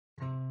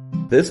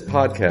This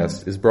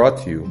podcast is brought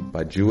to you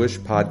by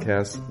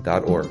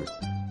JewishPodcasts.org.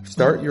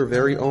 Start your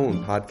very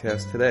own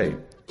podcast today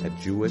at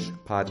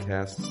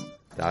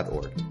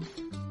JewishPodcasts.org.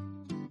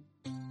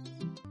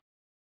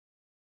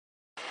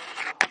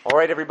 All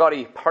right,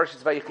 everybody.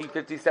 Parshas Vayechi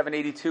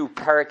 5782.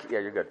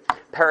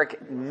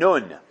 Parak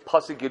Nun,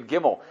 Pasuk Yud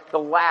Gimel, the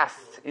last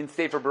in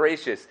Sefer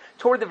Bereshis.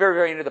 Toward the very,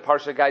 very end of the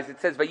parsha, guys,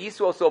 it says,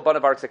 "Vayisu also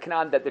abanav aretz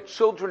Canaan," that the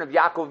children of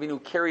Yaakov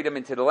Avinu carried him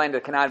into the land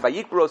of Canaan.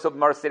 Vayikbru also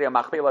b'mar Sirei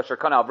Machpelah asher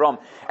kana Avram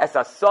es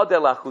hasadeh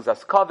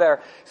lachuzas kaver.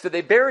 So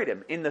they buried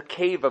him in the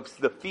cave of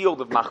the field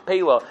of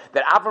Machpelah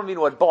that Avram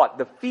Avinu had bought.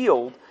 The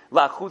field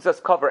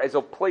lachuzas cover as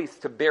a place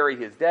to bury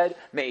his dead.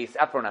 Me'is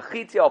Ephron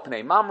Achiti al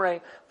pnei Mamre,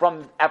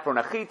 from Ephron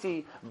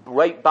Achiti,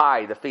 right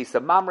by the face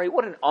of Mamre.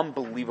 What an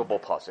unbelievable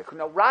pasuk.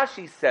 Now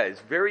Rashi says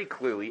very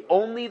clearly,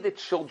 only the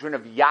children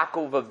of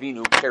Yaakov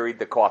Avinu carried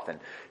the coffin.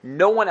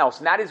 No one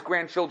else, not his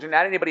grandchildren,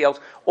 not anybody else,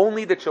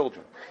 only the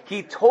children.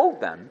 He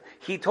told them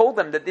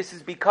that this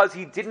is because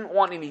he didn't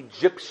want an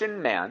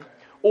Egyptian man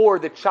or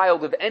the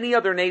child of any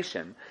other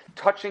nation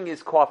touching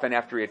his coffin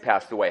after he had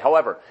passed away.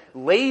 However,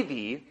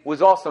 Levi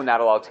was also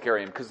not allowed to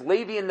carry him, because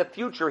Levi in the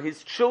future,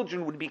 his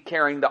children would be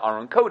carrying the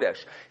Aron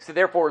Kodesh. So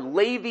therefore,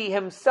 Levi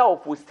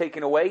himself was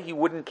taken away, he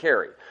wouldn't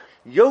carry.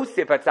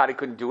 Yosef HaTzadik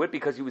couldn't do it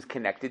because he was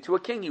connected to a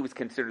king. He was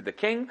considered the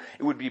king.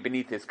 It would be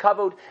beneath his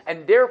kavod.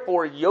 And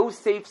therefore,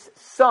 Yosef's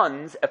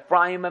sons,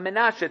 Ephraim and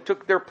Menashe,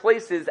 took their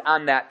places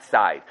on that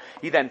side.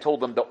 He then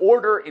told them the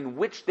order in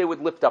which they would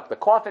lift up the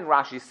coffin.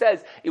 Rashi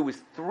says it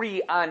was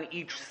 3 on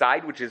each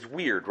side, which is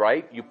weird,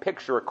 right? You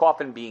picture a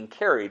coffin being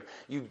carried.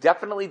 You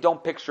definitely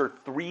don't picture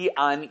 3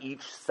 on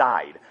each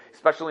side,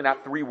 especially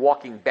not 3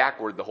 walking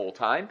backward the whole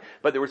time,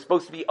 but they were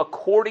supposed to be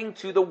according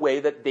to the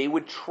way that they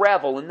would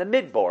travel in the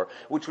Midbar,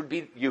 which would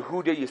be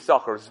Yehuda,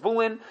 Yisachar,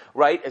 Zvulun,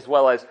 right, as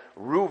well as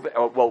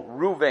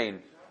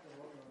Ruvain,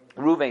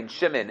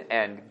 Shimon,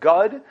 and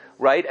Gad,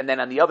 right? And then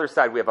on the other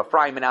side we have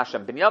Ephraim, Menashe,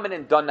 and Binyamin,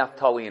 and Dan,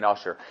 Naphtali, and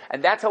Asher.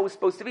 And that's how it was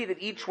supposed to be, that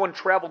each one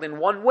traveled in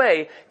one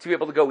way to be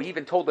able to go. He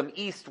even told them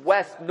east,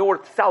 west,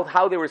 north, south,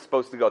 how they were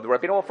supposed to go. The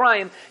Rabbeinu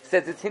Ephraim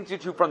says it's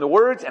hinted to from the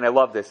words, and I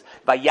love this.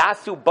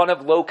 Vayasu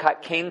banav lo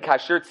kain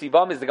kasher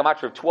tzivam is the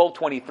gematria of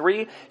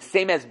 1223,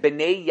 same as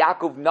Bnei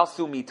Yaakov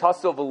nasu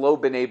mitaso v'lo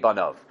bnei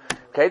banav.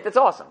 Okay, that's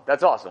awesome.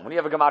 That's awesome. When you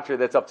have a gematria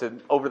that's up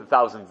to over the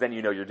thousands, then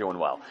you know you're doing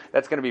well.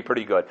 That's going to be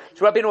pretty good.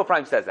 So Rabbeinu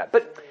Ephraim says that.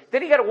 But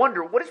then you got to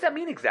wonder, what does that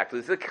mean exactly?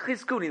 It's the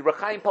Chizkuni,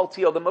 Rechaim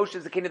Paltiel, the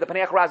Moshe, the King of the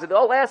Paneach Raza, they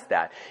all asked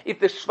that. If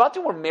the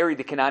Shvatim were married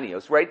to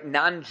Canaanios, right,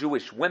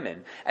 non-Jewish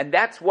women, and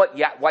that's why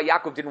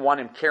Yaakov didn't want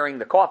him carrying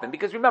the coffin,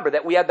 because remember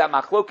that we had that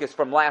machlokis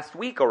from last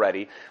week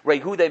already,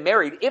 right, who they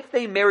married. If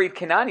they married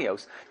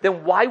Canaanios,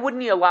 then why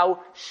wouldn't he allow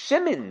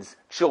Shimon's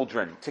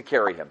children to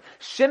carry him?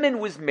 Shimon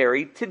was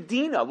married to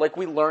Dinah, like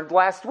we learned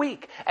last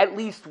week. At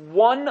least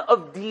one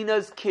of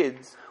Dinah's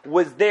kids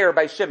was there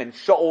by Shimon,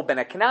 Shaul ben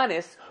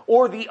Aknanis,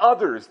 or the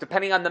others,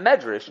 depending on the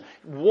Medrash.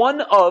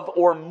 One of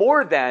or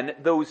more than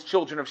those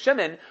children of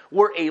Shimon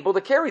were able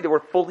to carry. They were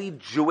fully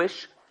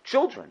Jewish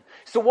children.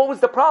 So what was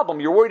the problem?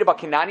 You're worried about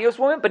Canaanios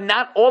women, but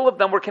not all of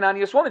them were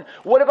Canaanios women.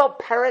 What about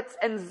Peretz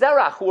and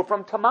Zerach, who were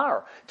from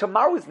Tamar?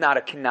 Tamar was not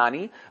a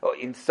Canaani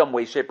in some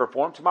way, shape, or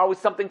form. Tamar was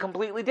something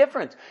completely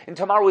different. And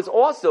Tamar was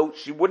also,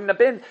 she wouldn't have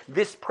been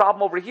this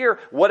problem over here.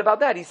 What about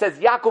that? He says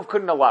Yaakov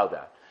couldn't allow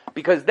that,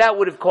 because that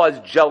would have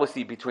caused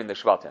jealousy between the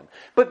Shvatim.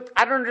 But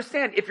I don't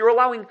understand. If you're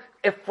allowing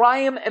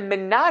Ephraim and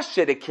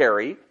Menashe to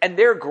carry, and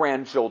their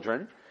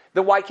grandchildren,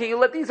 then why can't you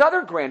let these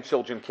other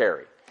grandchildren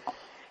carry?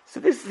 So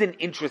this is an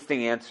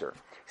interesting answer. It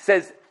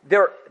says,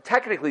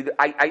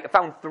 I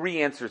found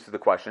 3 answers to the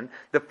question.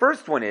 The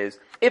first one is,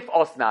 if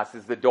Osnas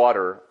is the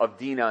daughter of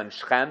Dinah and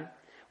Shechem,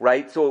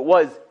 right, so it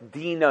was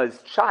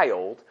Dinah's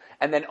child,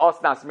 and then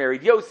Osnas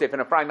married Yosef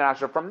and Ephraim and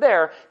Asher from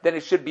there, then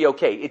it should be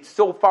okay. It's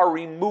so far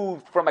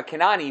removed from a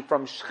Canaani,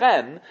 from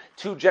Shechem,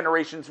 2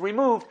 generations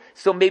removed,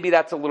 so maybe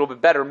that's a little bit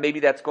better. Maybe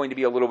that's going to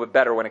be a little bit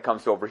better when it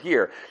comes to over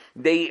here.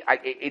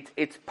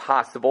 It's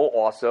possible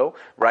also,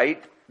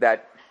 right,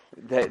 that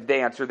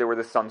they answered they were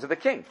the sons of the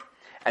king.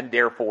 And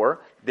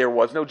therefore, there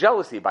was no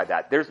jealousy by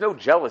that. There's no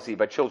jealousy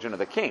by children of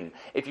the king.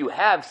 If you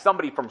have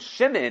somebody from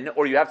Shimon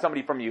or you have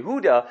somebody from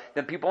Yehuda,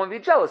 then people will be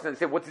jealous and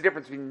say, what's the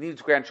difference between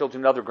these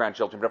grandchildren and other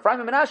grandchildren? But Ephraim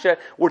and Menashe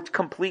were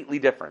completely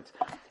different.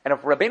 And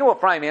if Rabbeinu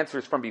Ephraim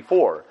answers from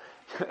before,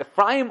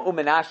 Ephraim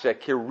u'Menashe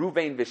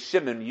kiruvain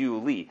v'Shimon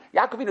yuli.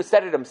 Yaakov Avinu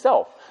said it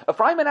himself.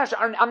 Ephraim and Menashe,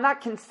 I'm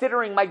not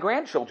considering my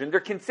grandchildren. They're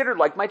considered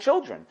like my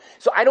children.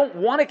 So I don't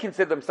want to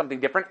consider them something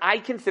different. I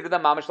consider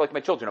them mamish like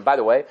my children. And by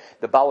the way,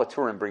 the Baal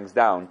HaTurim brings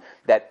down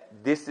that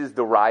this is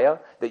the raya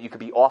that you could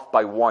be off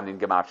by 1 in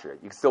Gematria.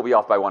 You can still be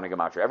off by 1 in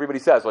Gematria. Everybody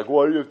says, like,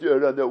 why do you have to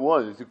add on that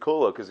 1? It's a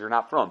kola, because they're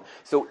not from.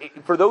 So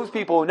for those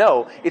people who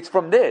know, it's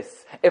from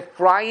this.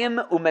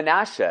 Ephraim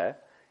u'Menashe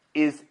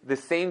is the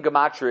same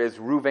gematria as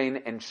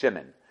Ruvain and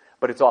Shimon,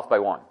 but it's off by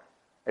 1.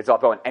 It's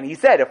off by 1. And he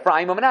said,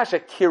 Ephraim and Menashe,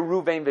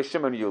 Kiruvain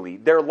v'Shimon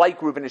Yuli. They're like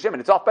Reuven and Shimon.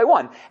 It's off by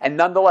 1. And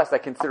nonetheless, I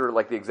consider it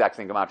like the exact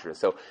same gematria.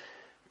 So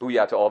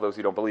Booyah to all those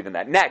who don't believe in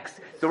that. Next,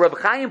 the Reb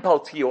Chaim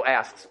Paltiel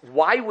asks,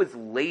 why was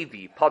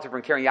Levi Pater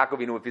from carrying Yaakov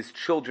Avinu if his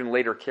children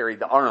later carried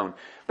the Aron?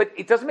 But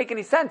it doesn't make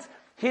any sense.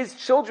 His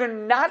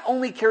children not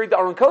only carried the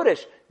Aron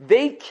Kodesh,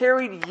 they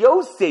carried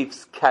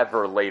Yosef's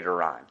kever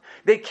later on.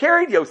 They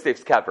carried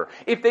Yosef's kever.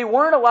 If they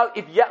weren't allowed,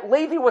 if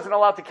Levi wasn't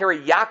allowed to carry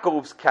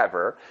Yaakov's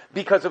kever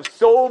because of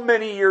so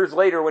many years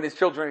later when his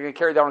children were going to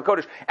carry the Aron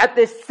Kodesh, at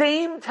the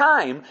same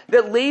time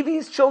that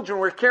Levi's children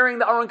were carrying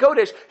the Aron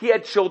Kodesh, he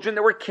had children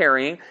that were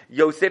carrying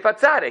Yosef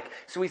HaTzadik.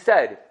 So he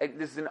said,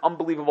 this is an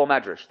unbelievable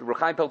medrash. The Reb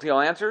Chaim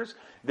Paltiel answers,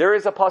 there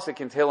is a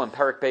pasuk in Tehillim,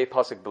 Perek Pei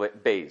Pasuk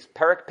Beis.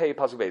 Perek Pei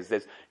Pasuk Beis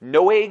says,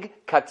 Noeg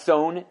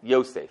Katzon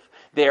Yosef.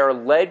 They are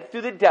led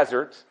through the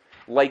desert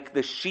like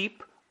the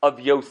sheep of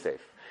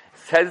Yosef.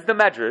 Says the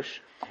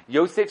Medrash,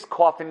 Yosef's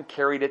coffin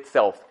carried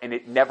itself, and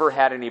it never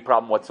had any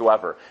problem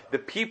whatsoever. The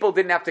people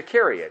didn't have to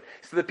carry it.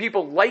 So the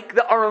people, like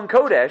the Aron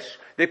Kodesh,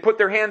 they put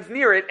their hands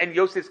near it, and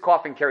Yosef's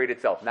coffin carried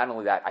itself. Not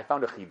only that, I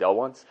found a chidah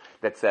once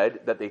that said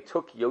that they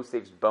took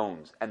Yosef's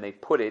bones, and they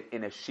put it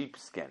in a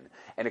sheepskin,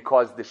 and it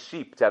caused the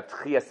sheep to have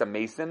tchias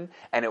amesim,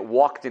 and it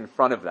walked in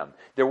front of them.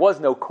 There was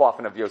no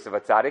coffin of Yosef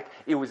HaTzadik.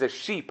 It was a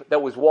sheep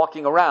that was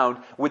walking around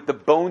with the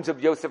bones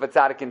of Yosef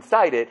HaTzadik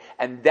inside it,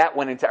 and that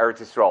went into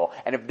Eretz Yisrael.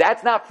 And if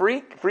that's not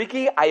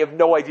freaky, I have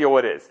no idea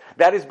what is.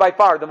 That is by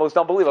far the most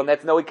unbelievable, and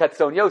that's Noe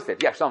Katzon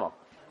Yosef. Yeah, Shlomo.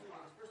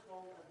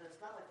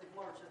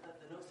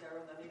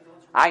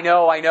 I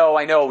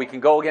know. We can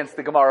go against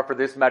the Gemara for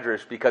this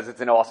medrash because it's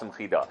an awesome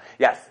chidah.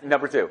 Yes,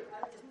 number 2. Don't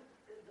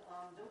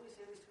we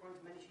say, at least according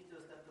to many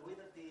shittos, that the way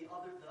that the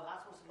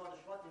Atzmos of the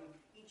Shvatim,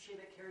 each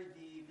Sheva carried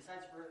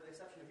besides for the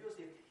exception of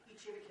Yosef,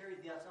 each Sheva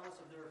carried the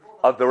Atzmos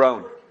of their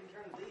own.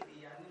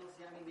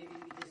 Maybe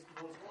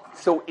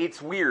So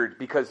it's weird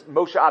because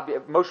Moshe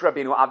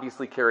Rabbeinu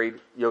obviously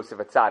carried Yosef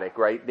HaTzadik,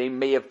 right? They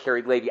may have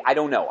carried Levi. I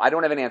don't know. I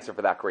don't have an answer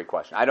for that great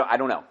question. I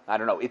don't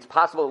know. It's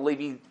possible that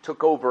Levi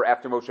took over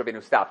after Moshe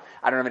Rabbeinu stopped.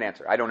 I don't have an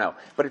answer. I don't know.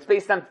 But it's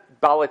based on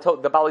the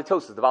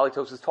Balitosis. The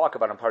Balitosis talk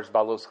about on Parshas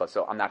Baloscha,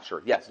 so I'm not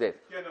sure. Yes, Dave.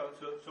 Yeah, no.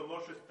 So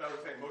Moshe, that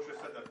was saying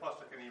Moshe said that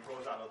pasuk and he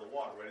rose out of the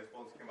water, right? His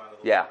bones came out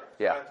of the water.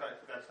 Yeah.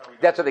 So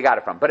that's where they got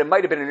it from. But it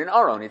might have been in an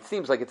Aron. It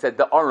seems like it said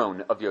the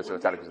Aron of Yosef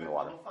HaTzadik was in the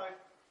water.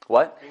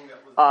 What?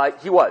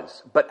 He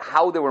was. But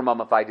how they were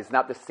mummified is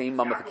not the same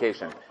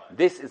mummification.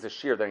 This is a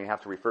shir that I'm going to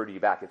have to refer to you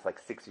back. It's like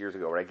 6 years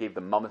ago where I gave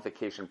the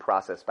mummification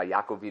process by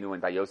Yaakov Avinu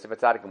and by Yosef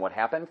HaTzadik and what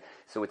happened.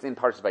 So it's in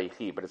Parshas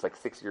Vayechi, but it's like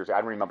 6 years.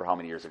 I don't remember how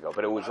many years ago,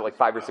 but it was like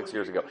 5 or 6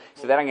 years ago.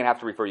 So then I'm going to have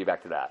to refer you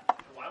back to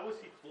that. Why was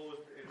he clothed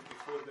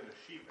in a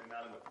sheep and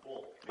not in a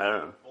bull? I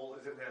don't know. Bull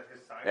isn't that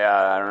his sign?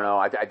 Yeah, I don't know.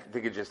 I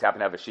think it just happened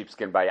to have a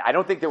sheepskin by. I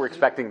don't think they were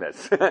expecting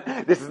this.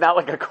 This is not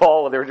like a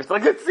call. They were just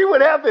like, let's see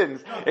what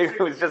happens. It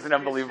was just an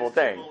unbelievable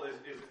thing.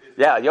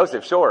 Yeah,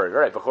 Yosef, sure,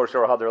 right. Bechor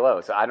shor hadar lo.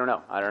 So I don't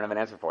know. I don't have an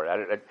answer for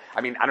it.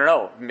 I mean, I don't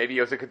know. Maybe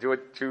Yosef could do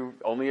it to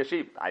only a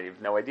sheep. I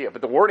have no idea.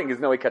 But the wording is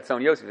Noe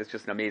Katzon Yosef. It's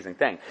just an amazing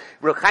thing.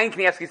 Reb Chaim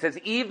Kanievsky says,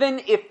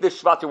 even if the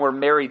Shvatim were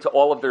married to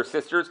all of their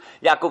sisters,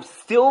 Yaakov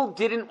still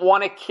didn't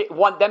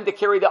want them to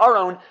carry the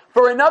Aron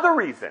for another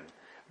reason.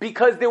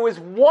 Because there was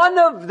one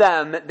of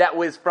them that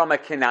was from a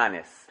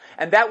Canaanith.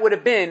 And that would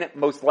have been,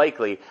 most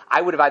likely,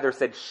 I would have either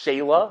said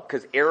Shelah,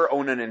 because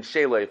Onan and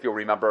Shelah, if you'll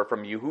remember,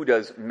 from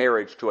Yehuda's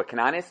marriage to a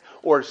Canaanith,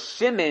 or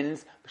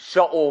Shimon's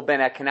Shaul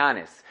ben a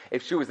Canaanith.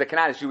 If she was the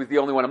Canaanith, she was the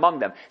only one among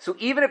them. So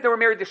even if they were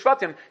married to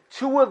Shvatim,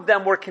 2 of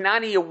them were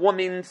Canaanite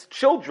woman's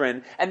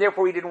children, and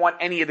therefore he didn't want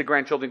any of the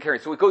grandchildren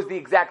carrying. So it goes the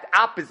exact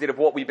opposite of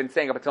what we've been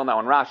saying up until now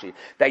in Rashi.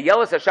 That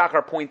Yelis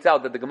HaShachar points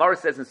out that the Gemara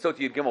says in Sot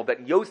Yud Gimel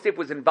that Yosef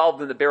was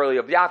involved in the burial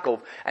of Yaakov,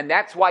 and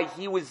that's why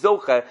he was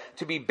Zocha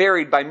to be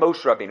buried by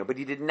Moshe Rabbeinu. But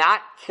he did not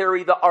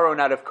carry the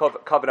Aron out of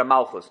Kavod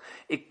HaMalchus.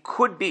 It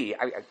could be,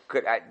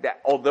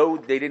 although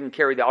they didn't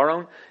carry the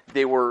Aron,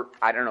 they were,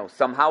 I don't know,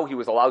 somehow he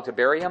was allowed to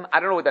bury him.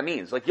 I don't know what that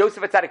means. Like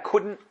Yosef HaTzadik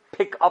couldn't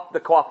pick up the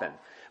coffin,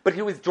 but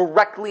he was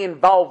directly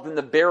involved in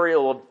the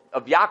burial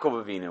of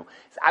Yaakov Avinu.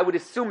 So I would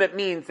assume it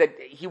means that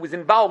he was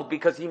involved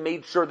because he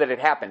made sure that it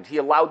happened. He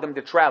allowed them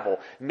to travel.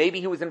 Maybe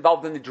he was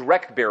involved in the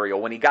direct burial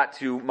when he got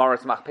to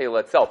Maras Machpelah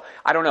itself.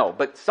 I don't know.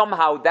 But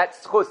somehow that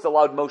schus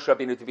allowed Moshe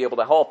Rabbeinu to be able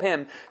to help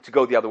him to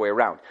go the other way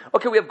around.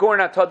 Okay, we have Goren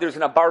Atad. There's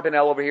an Abar Ben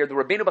El over here. The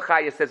Rabbeinu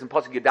Bechaya says in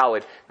Pasuk Yud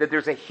Daled that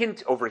there's a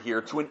hint over here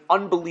to an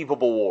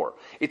unbelievable war.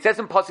 It says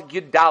in Pasuk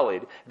Yud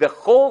Daled, the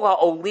Chol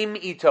HaOlim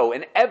Ito,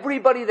 and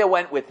everybody that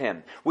went with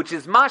him, which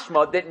is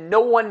mashma that no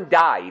one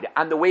died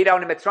on the way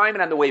down to Mitzrayim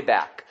and on the way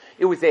back.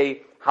 It was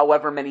a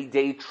however many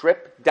day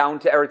trip down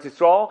to Eretz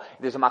Yisrael.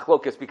 There's a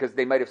machlokas because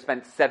they might have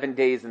spent 7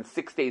 days and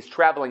 6 days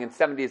traveling and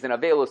 7 days in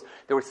Avelos.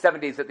 There were 7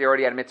 days that they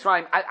already had in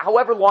Mitzrayim.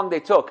 However long they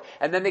took.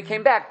 And then they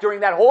came back. During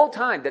that whole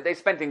time that they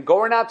spent in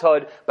Goren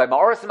Atad by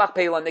Ma'aras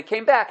Machpelah and they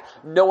came back,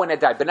 no one had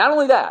died. But not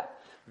only that,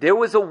 there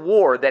was a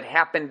war that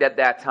happened at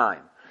that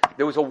time.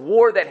 There was a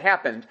war that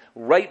happened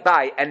right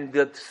by, and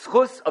the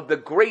schus of the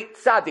great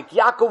tzaddik,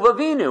 Yaakov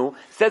Avinu,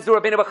 says the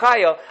Rabbeinu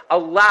Bechaya,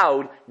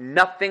 allowed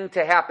nothing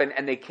to happen,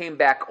 and they came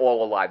back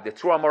all alive. The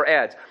Tur HaMor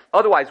adds,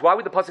 otherwise, why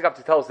would the pasuk have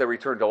to tell us they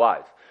returned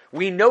alive?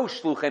 We know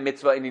shluchei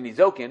mitzvah in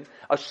nizokin.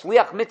 A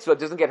shliach mitzvah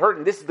doesn't get hurt,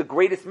 and this is the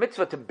greatest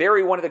mitzvah to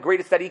bury one of the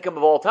greatest tzaddikim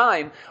of all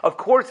time. Of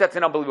course, that's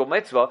an unbelievable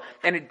mitzvah,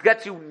 and it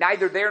gets you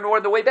neither there nor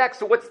on the way back.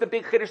 So what's the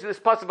big chiddush of this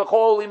pasuk of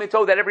holy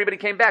mitzvah that everybody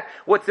came back?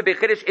 What's the big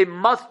chiddush? It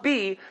must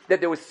be that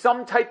there was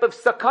some type of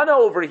sakana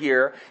over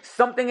here,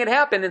 something had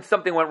happened, and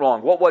something went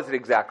wrong. What was it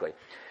exactly?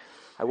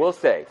 I will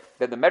say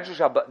that the Medrash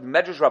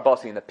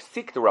Rabbasi and the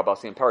Psikta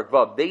Rabbasi in Parak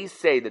Vav, they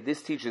say that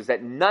this teaches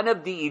that none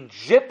of the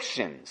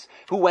Egyptians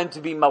who went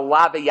to be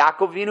Malave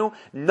Yaakov Avinu,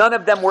 none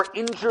of them were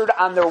injured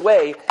on their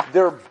way.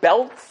 Their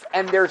belts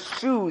and their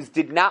shoes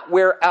did not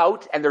wear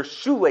out, and their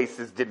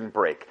shoelaces didn't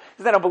break.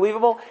 Isn't that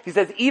unbelievable? He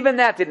says even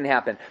that didn't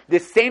happen. The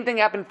same thing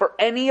happened for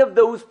any of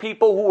those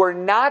people who were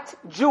not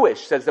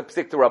Jewish, says the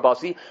Psikta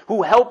Rabbasi,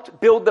 who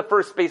helped build the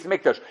first Beis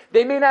Mikdash.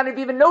 They may not have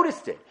even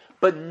noticed it.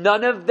 But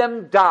none of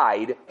them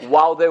died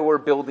while they were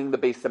building the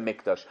Beis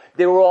HaMikdash.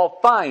 They were all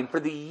fine for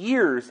the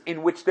years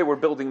in which they were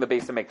building the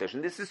Beis HaMikdash.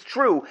 And this is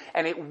true,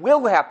 and it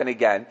will happen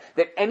again,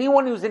 that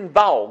anyone who's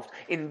involved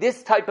in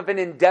this type of an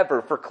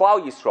endeavor for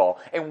Klal Yisrael,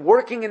 and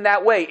working in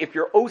that way, if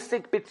you're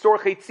Osik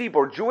B'tzorchei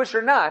Tzibor, Jewish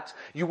or not,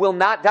 you will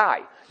not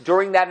die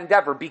during that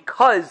endeavor,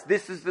 because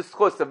this is the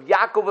schus of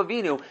Yaakov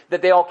Avinu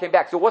that they all came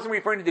back. So it wasn't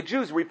referring to the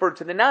Jews, it referred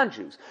to the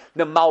non-Jews.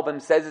 The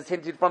Malbim says it's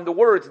hinted from the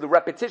words, the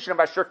repetition of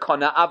Asher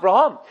Kana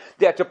Avraham.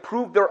 They had to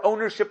prove their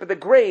ownership of the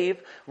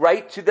grave,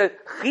 right, to the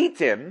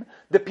Chitim,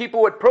 the people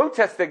who had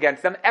protested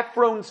against them,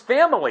 Ephron's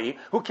family,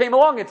 who came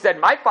along and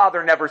said, my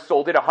father never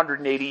sold it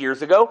 180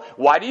 years ago.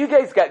 Why do you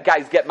guys get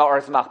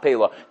Ma'aras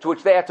Machpelah? To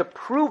which they had to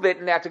prove it,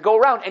 and they had to go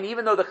around. And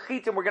even though the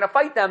Chitim were going to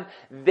fight them,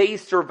 they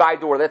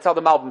survived the war. That's how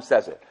the Malbim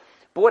says it.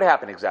 But what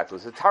happened exactly?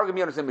 It's the Targum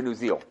Yonasan ben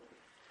Uziel.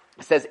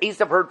 It says,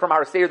 Esav heard from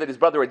Har Seir that his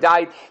brother had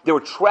died. They were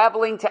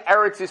traveling to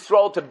Eretz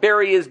Yisrael to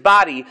bury his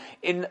body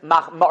in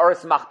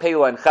Ma'aras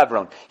Machpelah in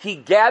Hebron. He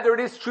gathered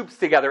his troops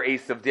together,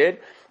 Esav did,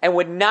 and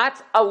would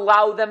not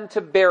allow them to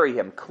bury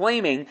him,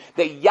 claiming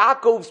that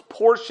Yaakov's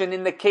portion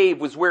in the cave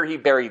was where he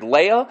buried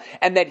Leah,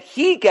 and that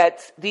he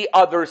gets the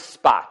other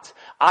spot.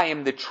 I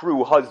am the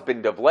true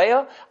husband of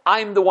Leah.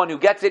 I'm the one who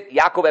gets it.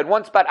 Yaakov had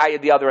one spot, I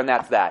had the other, and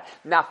that's that.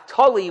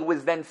 Naphtali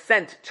was then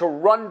sent to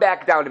run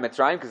back down to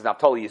Mitzrayim, because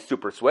Naphtali is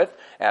super swift,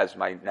 as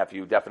my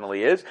nephew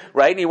definitely is,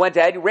 right? And he went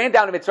ahead, he ran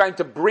down to Mitzrayim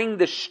to bring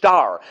the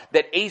shtar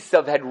that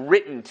Esav had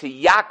written to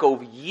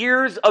Yaakov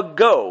years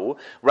ago,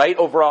 right,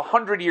 over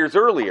 100 years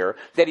earlier,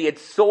 that he had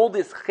sold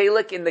his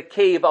chelik in the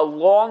cave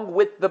along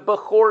with the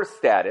Bechor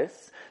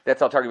status. That's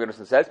how Targum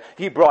Yonasan says.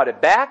 He brought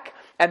it back,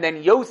 and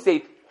then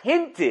Yosef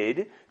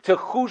hinted to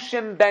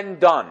Chushim ben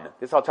Dun.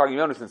 This is how Targum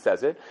Yonasan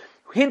says it.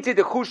 Hinted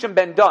to Chushim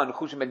ben Dun.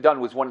 Chushim ben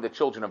Dun was one of the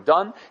children of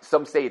Dun.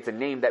 Some say it's a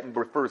name that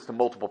refers to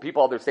multiple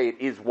people. Others say it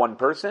is one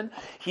person.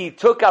 He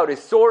took out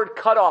his sword,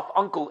 cut off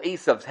Uncle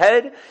Esav's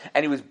head,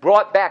 and he was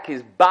brought back.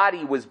 His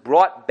body was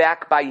brought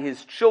back by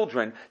his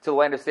children to the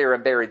land of Seir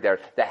and buried there.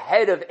 The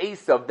head of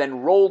Esav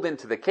then rolled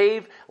into the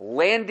cave,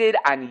 landed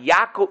on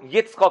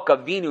Yitzchak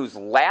Avinu's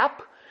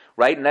lap,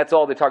 right? And that's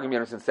all the Targum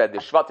Yonasan said. The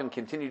Shvatim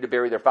continued to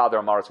bury their father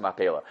on Ma'aras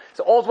Machpelah.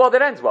 So all's well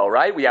that ends well,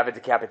 right? We have a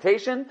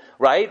decapitation,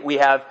 right? We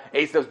have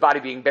Esav's body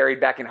being buried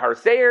back in Har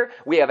Seir.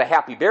 We have a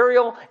happy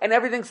burial, and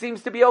everything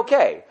seems to be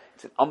okay.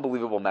 It's an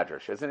unbelievable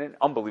medrash, isn't it?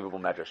 Unbelievable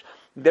medrash.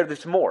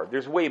 There's more.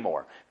 There's way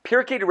more.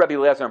 Pirkei de Rabbi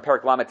Eliezer and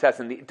Parak Lamed Tes,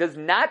 and it does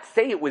not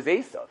say it was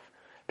Esav.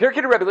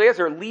 Pirkei de Rabbi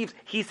Eliezer leaves,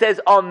 he says,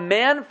 a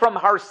man from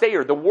Har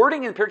Seir. The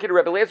wording in Pirkei de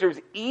Rabbi Eliezer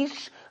is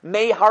Ish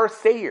me Har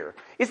Seir.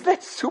 Isn't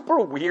that super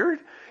weird?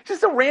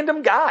 Just a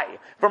random guy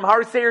from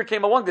Har Seir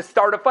came along to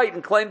start a fight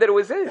and claimed that it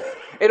was his.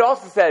 It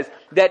also says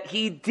that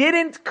he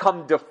didn't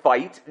come to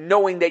fight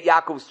knowing that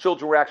Yaakov's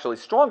children were actually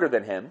stronger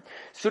than him,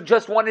 so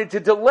just wanted to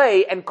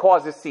delay and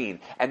cause a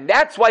scene. And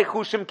that's why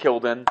Chushim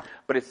killed him,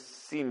 but it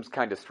seems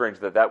kind of strange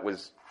that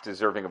was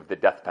deserving of the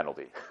death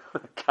penalty.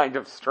 Kind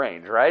of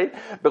strange, right?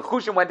 But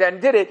Chushim went down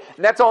and did it,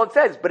 and that's all it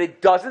says. But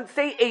it doesn't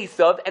say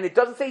Esav, and it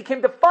doesn't say he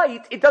came to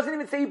fight. It doesn't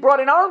even say he brought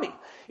an army.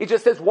 It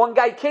just says one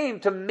guy came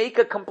to make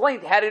a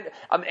complaint.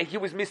 He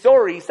was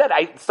Misori. He said,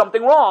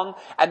 something wrong,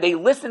 and they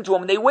listened to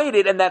him, and they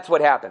waited, and that's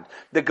what happened.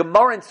 The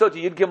Gemara in Sota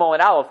Yud Gimel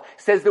and Aleph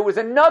says there was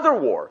another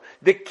war.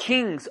 The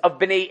kings of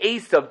Bnei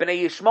Esav,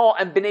 Bnei Yishmael,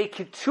 and Bnei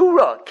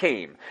Keturah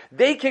came.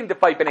 They came to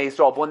fight Bnei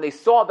Yisrael, but when they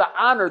saw the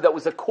honor that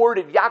was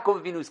accorded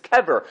Yaakov Avinu's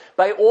kever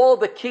by all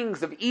the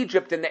kings of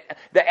Egypt and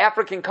the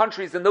African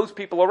countries and those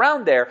people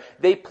around there,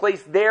 they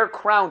placed their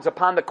crowns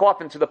upon the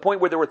coffin to the point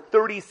where there were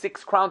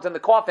 36 crowns on the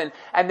coffin,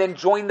 and then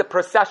joined the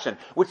procession,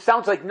 which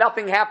sounds like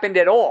nothing happened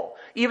at all.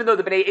 Even though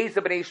the Bnei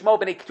Esav, Bnei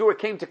Yishmael, Bnei Keturah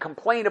came to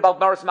complain about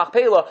Ma'aras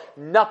Machpelah,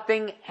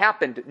 nothing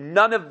happened.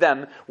 None of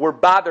them were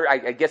bothered.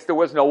 I guess there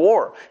was no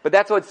war. But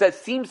that's what it says,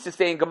 seems to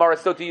say in Gemara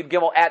Sota Yud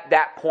Gimel at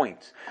that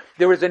point.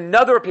 There was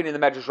another opinion in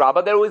the Medrash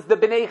Rabbah that it was the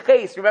Bnei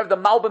Ches. Remember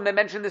the Malbim that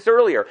mentioned this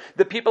earlier.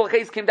 The people of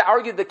Ches came to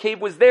argue the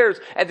cave was theirs,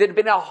 and it had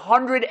been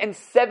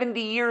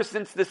 170 years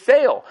since the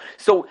sale.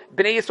 So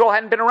Bnei Yisrael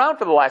hadn't been around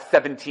for the last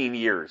 17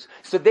 years.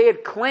 So they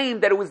had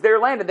claimed that it was their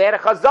land, and they had a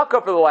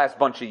chazaka for the last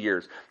bunch of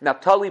years.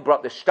 Naphtali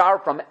brought the shtar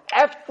from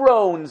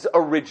Ephron's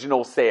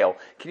original sale.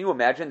 Can you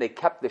imagine? They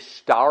kept the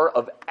shtar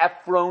of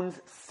Ephron's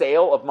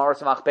sale of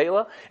Maras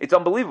Machpelah. It's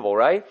unbelievable,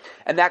 right?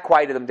 And that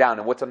quieted them down.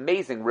 And what's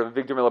amazing, Rabbi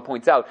Victor Miller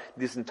points out,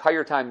 this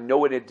entire time no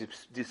one had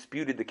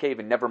disputed the cave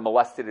and never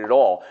molested it at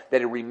all,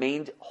 that it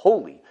remained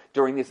holy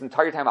during this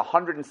entire time,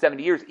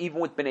 170 years, even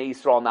with Bnei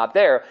Yisrael not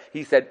there.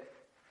 He said,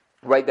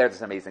 right there's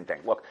an amazing thing.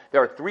 Look,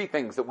 there are three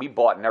things that we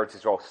bought in Eretz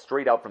Yisrael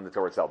straight out from the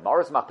Torah itself.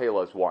 Maras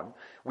Machpelah is one.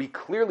 We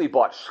clearly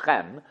bought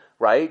Shechem,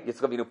 right?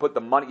 Yitzchak Avinu put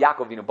the money,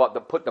 Yaakov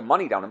Avinu put the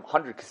money down,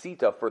 100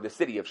 kesita for the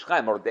city of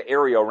Shechem, or the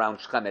area around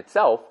Shechem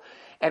itself.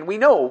 And we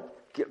know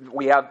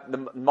we have the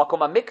Makom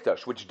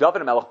HaMikdash, which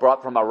David HaMelech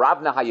brought from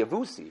Aravna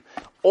HaYavusi.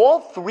 All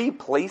three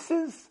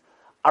places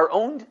are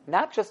owned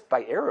not just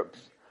by Arabs,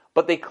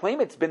 but they claim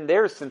it's been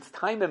there since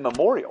time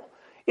immemorial.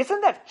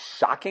 Isn't that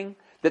shocking?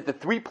 That the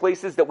three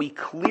places that we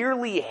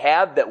clearly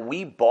have that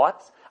we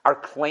bought are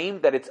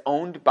claimed that it's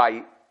owned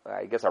by,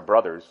 I guess, our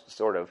brothers,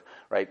 sort of,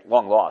 right?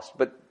 Long lost.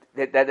 But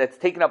that's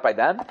taken up by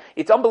them.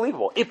 It's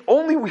unbelievable. If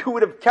only we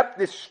would have kept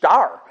this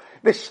shtar.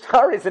 This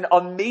shtar is an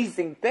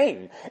amazing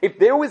thing. If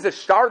there was a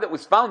shtar that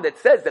was found that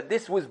says that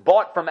this was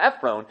bought from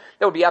Ephron,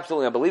 that would be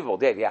absolutely unbelievable.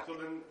 Dave, yeah. So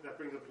then that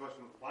brings up the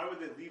question, why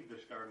would they leave the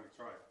shtar in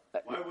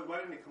Mitzrayim? Why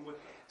didn't they come with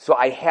them? So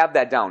I have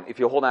that down. If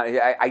you hold on,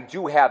 I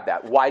do have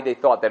that. Why they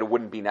thought that it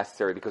wouldn't be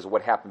necessary because of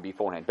what happened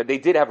beforehand. But they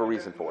did have a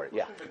reason for it.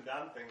 Yeah.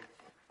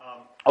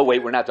 Oh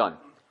wait, we're not done.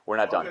 We're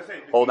not done.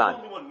 Hold on.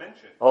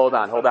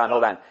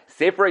 Hold on.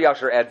 Sefer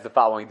Yashar adds the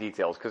following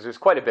details, because there's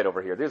quite a bit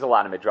over here. There's a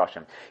lot of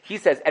midrashim. He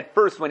says, at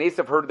first, when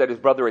Esav heard that his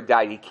brother had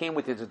died, he came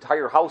with his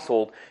entire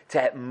household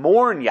to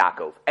mourn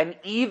Yaakov, and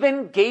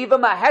even gave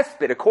him a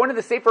hesped. According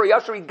to the Sefer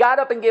Yashar, he got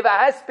up and gave a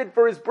hesped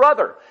for his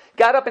brother.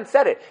 Got up and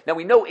said it. Now,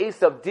 we know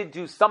Esav did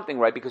do something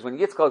right, because when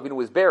Yitzchak Avinu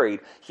was buried,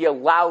 he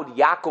allowed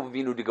Yaakov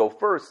Avinu to go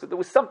first, so there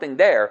was something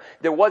there.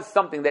 There was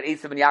something that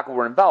Esav and Yaakov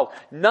were involved.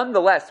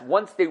 Nonetheless,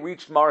 once they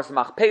reached Maras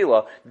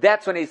Machpelah,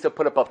 that's when Esav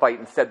put up a fight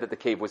and said that the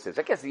cave was his.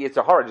 I guess the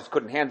Yetzer Hara just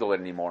couldn't handle it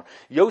anymore.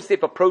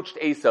 Yosef approached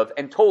Esav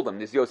and told him,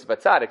 this Yosef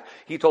HaTzadik,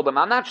 he told him,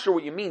 I'm not sure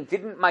what you mean.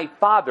 Didn't my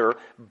father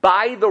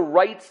buy the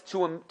rights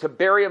to him to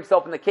bury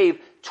himself in the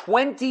cave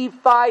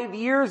 25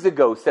 years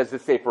ago, says the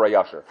Sefer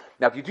HaYashar.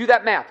 Now, if you do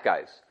that math,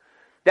 guys,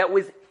 that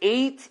was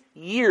 8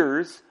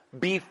 years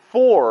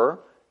before,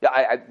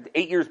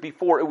 8 years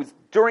before, it was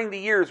during the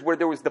years where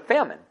there was the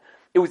famine.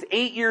 It was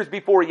 8 years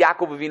before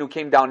Yaakov Avinu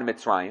came down to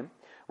Mitzrayim.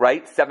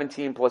 Right?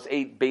 17 plus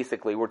 8,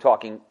 basically, we're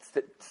talking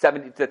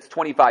 70, that's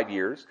 25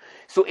 years.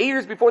 So 8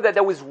 years before that,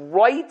 that was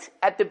right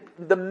at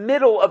the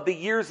middle of the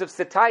years of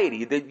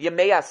satiety, the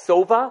Yemei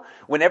HaSova,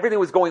 when everything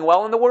was going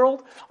well in the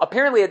world.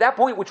 Apparently at that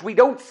point, which we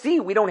don't see,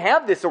 we don't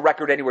have this a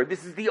record anywhere,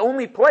 this is the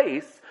only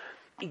place,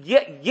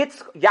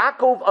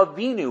 Yaakov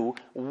Avinu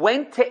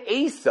went to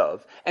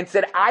Esav and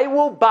said, I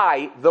will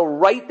buy the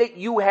right that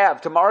you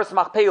have to Maras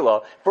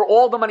Machpelah for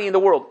all the money in the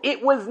world.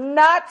 It was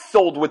not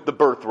sold with the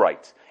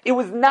birthright. It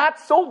was not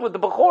sold with the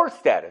Bechor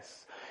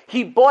status.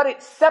 He bought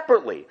it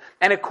separately.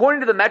 And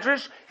according to the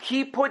Medrash,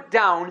 he put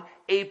down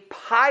a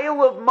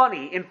pile of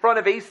money in front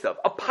of Esav,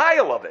 a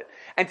pile of it,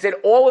 and said,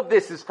 all of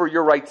this is for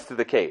your rights to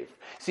the cave.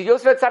 So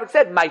Yosef HaTzadik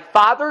said, my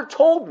father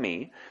told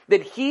me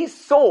that you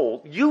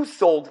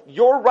sold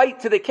your right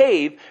to the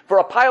cave for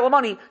a pile of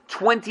money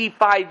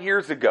 25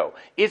 years ago.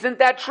 Isn't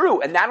that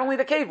true? And not only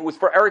the cave, it was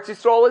for Eretz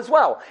Yisrael as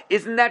well.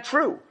 Isn't that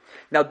true?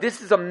 Now,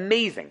 this is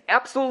amazing,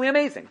 absolutely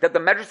amazing, that the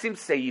Medrash seems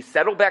to say he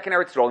settled back in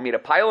Eretz Yisrael, he made a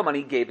pile of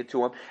money, gave it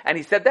to him, and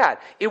he said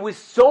that. It was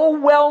so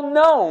well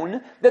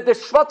known that the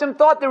Shvatim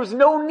thought there was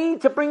no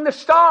need to bring the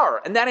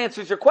shtar. And that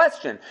answers your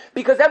question,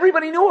 because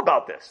everybody knew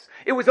about this.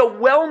 It was a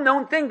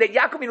well-known thing that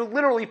Yaakov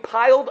literally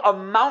piled a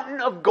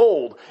mountain of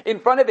gold in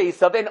front of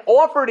Esav and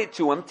offered it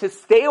to him to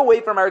stay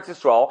away from Eretz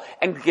Yisrael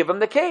and give him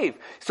the cave.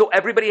 So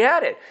everybody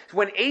had it. So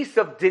when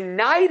Esav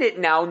denied it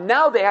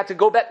now they had to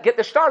go back, get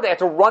the shtar, they had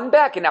to run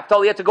back, and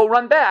Naphtali had to go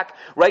run back,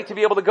 right, to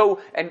be able to go,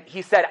 and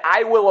he said,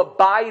 I will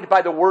abide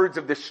by the words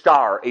of the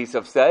shtar,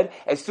 Esav said,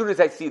 as soon as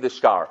I see the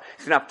shtar.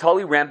 So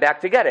Naphtali ran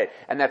back to get it,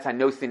 and that's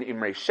Hanosin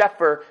Imrei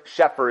Shefer.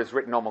 Shefer is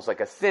written almost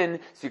like a sin,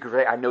 so you could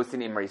write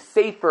Hanosin Imrei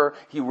Sefer.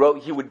 He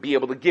would be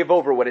able to give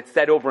over what it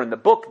said over in the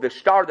book, the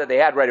shtar that they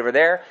had right over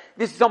there.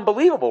 This is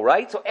unbelievable,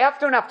 right? So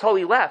after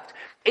Naphtali left,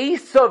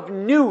 Esav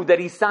knew that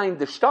he signed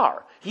the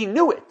shtar. He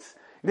knew it.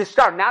 The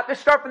shtar, not the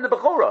shtar from the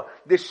Bechorah,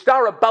 the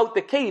shtar about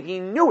the cave, he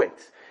knew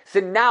it. So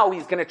now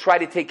he's going to try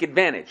to take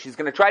advantage. He's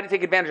going to try to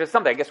take advantage of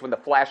something. I guess when the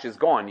flash is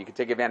gone, you can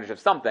take advantage of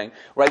something,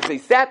 right? So he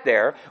sat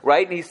there,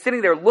 right? And he's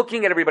sitting there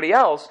looking at everybody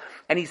else,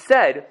 and he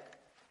said,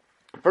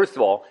 first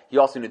of all, he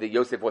also knew that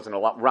Yosef wasn't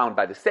around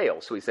by the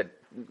sale. So he said,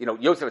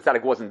 Yosef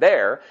HaTzadik wasn't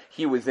there.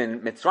 He was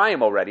in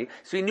Mitzrayim already.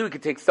 So he knew he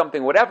could take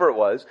something, whatever it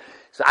was.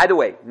 So either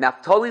way,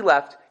 Naphtali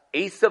left.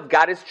 Esav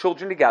got his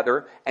children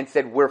together and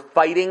said, we're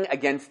fighting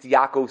against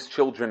Yaakov's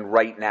children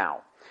right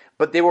now.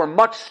 But they were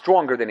much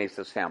stronger than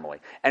Esav's family.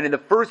 And in the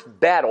first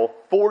battle,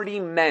 40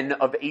 men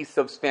of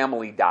Esav's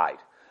family died.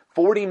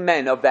 40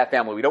 men of that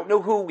family. We don't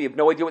know who, we have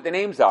no idea what the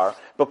names are,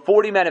 but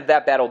 40 men of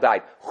that battle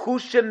died.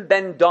 Hushim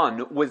ben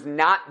Dun was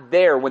not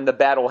there when the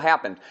battle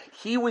happened.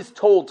 He was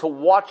told to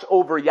watch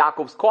over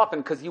Yaakov's coffin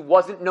because he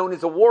wasn't known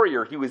as a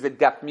warrior. He was a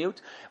deaf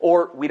mute,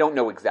 or we don't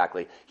know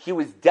exactly. He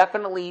was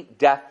definitely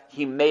deaf.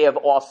 He may have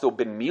also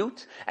been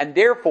mute, and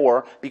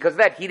therefore, because of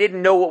that, he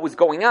didn't know what was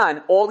going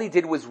on. All he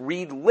did was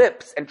read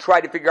lips and try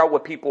to figure out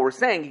what people were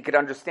saying. He could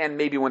understand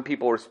maybe when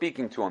people were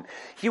speaking to him.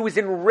 He was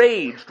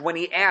enraged when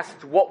he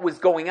asked what was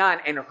going on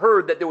and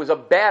heard that there was a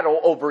battle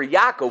over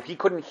Yaakov. He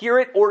couldn't hear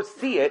it or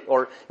see it,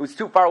 or it was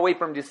too far away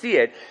for him to see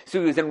it,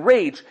 so he was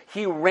enraged.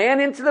 He ran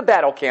into the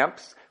battle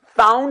camps,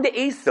 found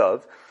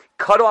Esav,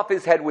 cut off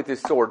his head with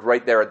his sword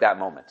right there at that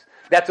moment.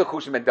 That's what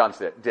Hushim ben Dun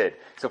did.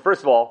 So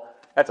first of all,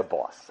 that's a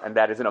boss, and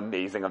that is an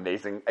amazing,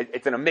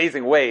 it's an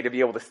amazing way to be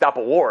able to stop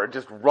a war.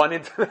 Just run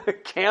into the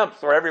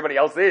camps where everybody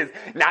else is,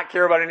 not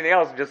care about anything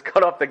else, and just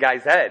cut off the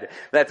guy's head.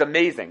 That's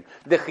amazing.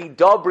 The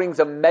Chidah brings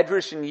a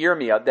medrash in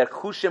Yirmiyah that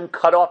Hushim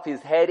cut off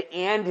his head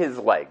and his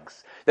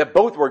legs, that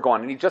both were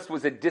gone, and he just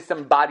was a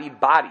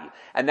disembodied body,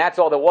 and that's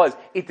all that was.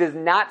 It does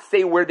not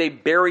say where they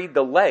buried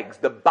the legs.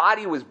 The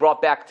body was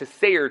brought back to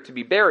Seir to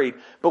be buried,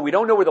 but we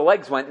don't know where the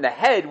legs went, and the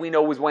head we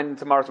know went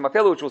into Maras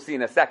Machpelah, which we'll see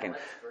in a second.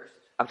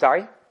 I'm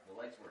sorry?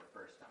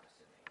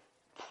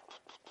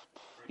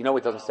 You know,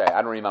 it doesn't say.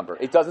 I don't remember.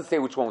 It doesn't say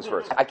which one was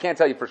first. I can't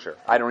tell you for sure.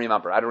 I don't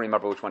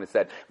remember which one it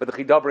said. But the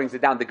Chidah brings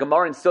it down. The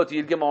Gemara in Sota,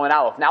 Yud Gimel and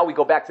Aleph. Now we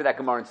go back to that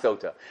Gemara in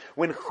Sota.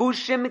 When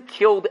Hushim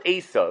killed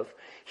Esav,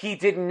 he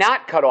did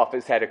not cut off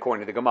his head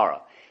according to the Gemara.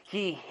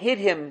 He hit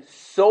him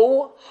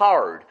so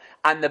hard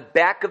on the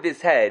back of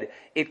his head,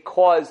 it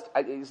caused,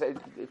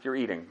 if you're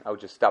eating, I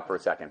would just stop for a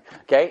second.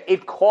 Okay?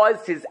 It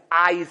caused his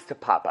eyes to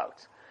pop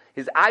out.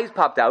 His eyes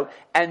popped out,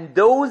 and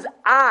those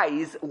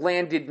eyes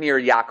landed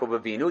near Yaakov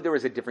Avinu. There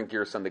was a different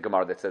gears on the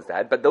Gemara that says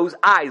that, but those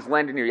eyes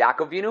landed near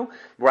Yaakov Avinu,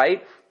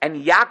 right?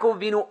 And Yaakov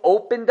Avinu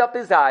opened up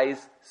his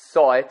eyes,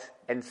 saw it,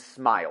 and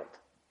smiled.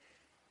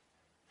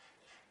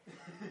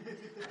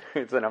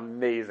 It's an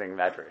amazing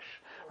medrash,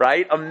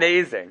 right?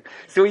 Amazing.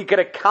 So he could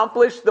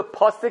accomplish the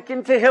pasuk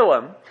in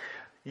Tehillim,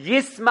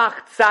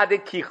 Yismach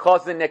tzadik ki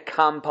chazen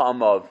nekam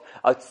pa'amav.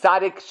 A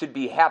tzaddik should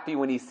be happy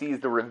when he sees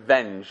the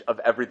revenge of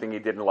everything he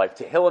did in life.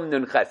 Tehillim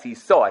nun ches, he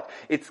saw it.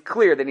 It's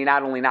clear that he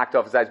not only knocked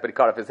off his eyes, but he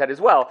cut off his head as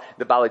well.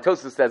 The Balei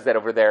Tosfos says that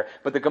over there.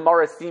 But the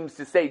Gemara seems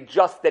to say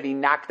just that he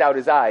knocked out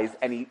his eyes,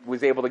 and he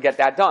was able to get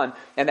that done,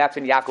 and that's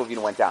when Yaakov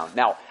Avinu went down.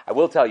 Now, I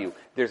will tell you,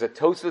 there's a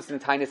Tosfos in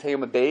Tainis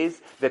Hayom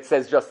Beis that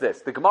says just this.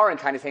 The Gemara in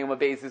Tainis Hayom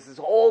Beis is this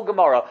whole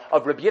Gemara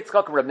of Rabbi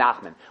Yitzchak and Reb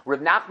Nachman.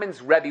 Reb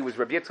Nachman's Rebbe was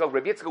Rabbi Yitzchak.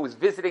 Rabbi Yitzchak was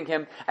visiting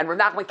him, and Reb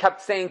Nachman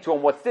kept saying to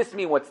him, what's this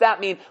mean, what's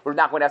that mean? Reb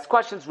Nachman asked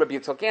questions, Rabbi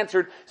Yitzchak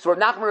answered. So Reb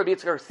Nachman and Rabbi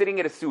Yitzchak are sitting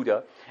at a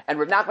Suda, and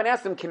Reb Nachman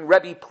asked him, can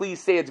Rebbe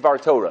please say a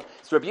Dvar Torah?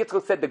 So Rabbi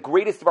Yitzchak said, the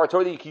greatest Dvar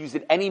Torah that you can use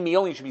at any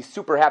meal, you should be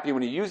super happy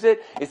when you use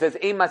it. It says,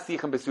 Ein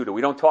Masichem Besuda.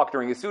 We don't talk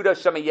during a Suda,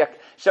 Shema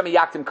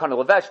Yaktim Kana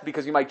Levesh,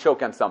 because you might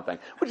choke on something,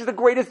 which is the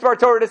greatest Dvar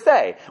Torah to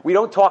say. We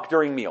don't talk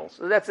during meals.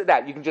 So that's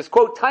that. You can just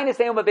quote, Tainis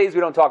Hayom Beis,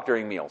 we don't talk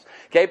during meals.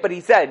 Okay, but he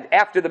said,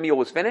 after the meal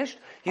was finished,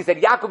 he said,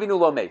 Yaakov Avinu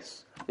lo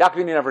meis. Yaakov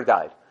Avinu never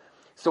died.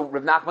 So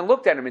Rav Nachman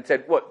looked at him and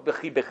said, what,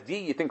 b'chi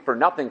b'chdi, you think for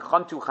nothing,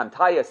 chantu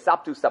chantaya,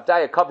 saptu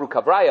saptaya, kavru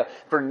kavraya,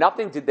 for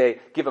nothing did they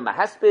give him a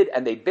hesped,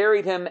 and they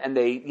buried him, and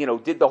they,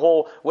 did the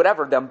whole,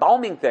 whatever, the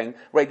embalming thing,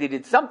 right, they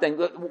did something,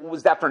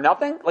 was that for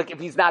nothing? Like, if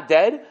he's not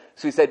dead?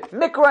 So he said,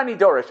 mikrani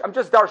dorish, I'm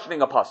just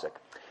darshaning a pasuk.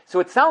 So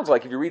it sounds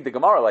like, if you read the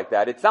Gemara like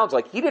that, it sounds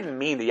like he didn't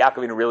mean that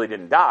Yaakov Avinu really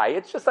didn't die.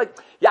 It's just like,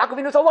 Yaakov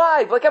Avinu is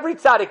alive, like every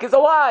tzaddik is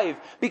alive,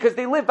 because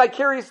they live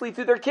vicariously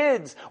through their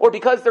kids, or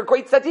because they're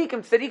great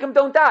tzaddikim. Tzaddikim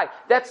don't die.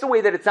 That's the way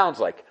that it sounds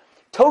like.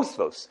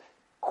 Tosfos,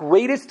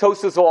 greatest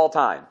Tosfos of all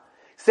time,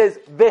 says,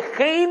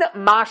 V'chein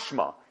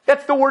mashma.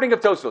 That's the wording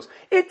of Tosfos.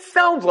 It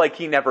sounds like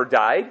he never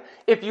died.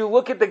 If you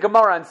look at the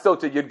Gemara on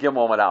Sota, Yud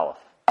Gimel and Aleph.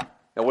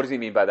 Now what does he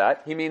mean by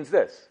that? He means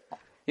this.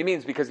 He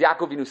means because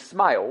Yaakov Avinu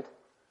smiled,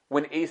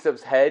 when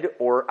Esav's head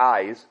or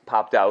eyes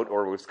popped out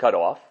or was cut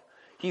off,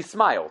 he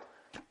smiled.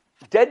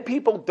 Dead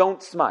people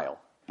don't smile,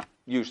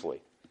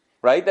 usually.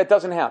 Right? That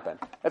doesn't happen.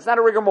 That's not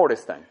a rigor mortis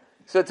thing.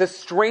 So it's a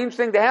strange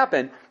thing to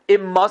happen.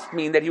 It must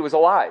mean that he was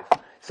alive.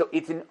 So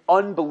it's an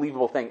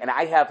unbelievable thing. And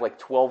I have like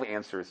 12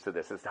 answers to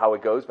this as to how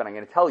it goes, but I'm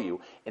going to tell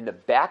you, in the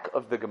back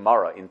of the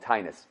Gemara in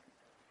Tainis,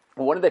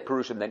 one of the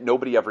Perushim that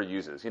nobody ever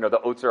uses, the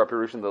Otzar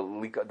Perushim,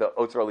 the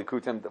Otzar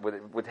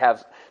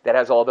Likutim that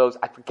has all those.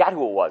 I forgot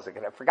who it was.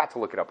 I forgot to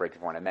look it up right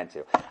before when I meant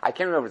to. I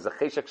can't remember if it was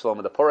the Cheshek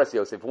Shlomo, the Poras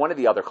Yosef, one of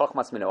the other,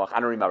 Chochmas Minoach, I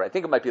don't remember. I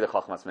think it might be the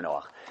Chochmas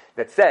Minoach,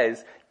 that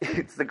says,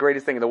 it's the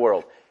greatest thing in the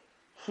world.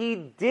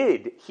 When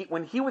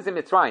he was in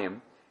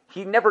Mitzrayim,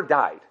 he never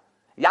died.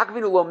 Yaakov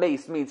Avinu lo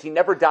meis means he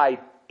never died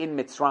in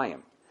Mitzrayim.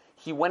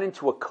 He went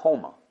into a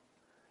coma.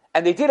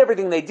 And they did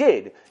everything they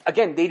did.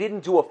 Again, they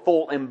didn't do a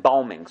full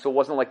embalming, so it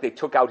wasn't like they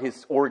took out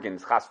his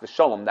organs, chas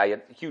v'shalom. They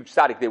had a huge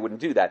tzaddik, they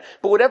wouldn't do that.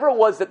 But whatever it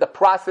was that the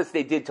process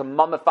they did to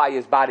mummify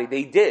his body,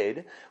 they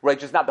did, right,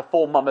 just not the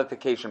full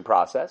mummification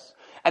process.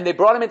 And they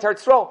brought him into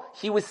Eretz Yisrael.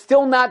 He was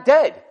still not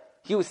dead.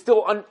 He was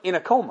still in a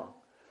coma.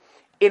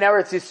 in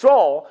Eretz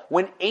Yisrael,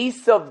 when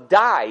Esav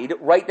died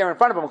right there in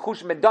front of him,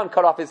 Chushim ben Dun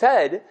cut off his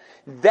head,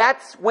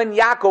 that's when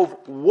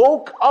Yaakov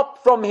woke up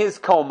from his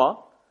coma,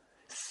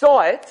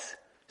 saw it,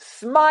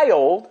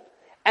 smiled,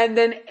 and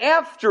then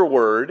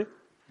afterward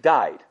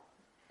died.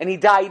 And he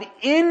died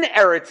in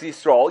Eretz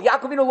Yisrael.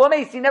 Yaakov Avinu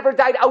Lameis, he never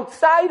died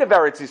outside of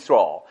Eretz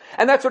Yisrael.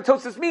 And that's what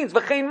Tosfos means,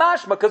 v'chein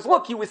mashma, because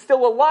look, he was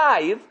still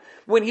alive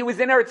when he was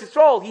in Eretz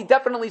Yisrael. He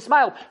definitely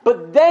smiled,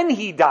 but then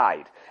he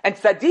died. And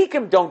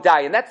tzaddikim don't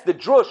die, and that's the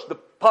drush, the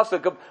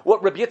pasuk of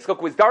what Rabbi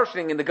Yitzchak was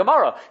darshaning in the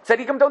Gemara.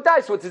 Tzaddikim don't die,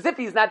 so it's as if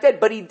he's not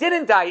dead, but he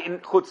didn't die in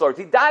Chutz La'aretz.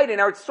 He died in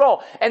Eretz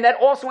Yisrael, and that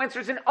also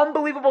answers an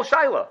unbelievable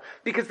shaila,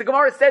 because the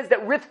Gemara says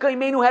that Rivka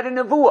Imenu had a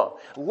nevuah.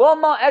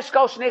 Lama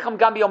eshkal shnechem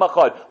gam b'yom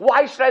achad.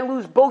 Why should I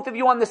lose both of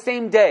you on the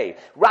same day?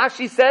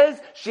 Rashi says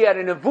she had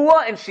a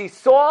nevuah, and she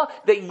saw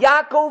that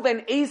Yaakov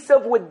and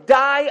Esav would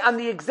die on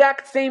the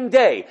exact same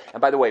day. And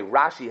by the way,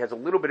 Rashi has a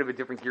little bit of a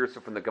different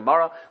girsa from the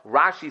Gemara.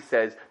 Rashi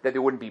says that they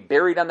wouldn't be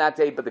buried on that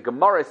day, but the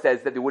Gemara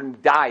says that they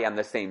wouldn't die on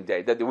the same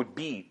day, that they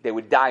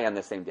would die on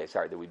the same day.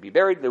 Sorry, they would be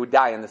buried, they would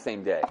die on the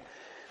same day.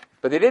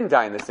 But they didn't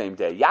die on the same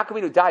day. Yaakov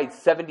Avinu died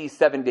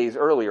 77 days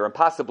earlier, and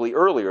possibly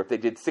earlier if they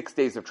did 6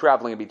 days of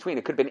traveling in between.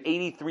 It could have been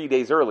 83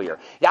 days earlier.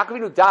 Yaakov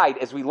Avinu died,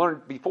 as we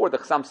learned before, the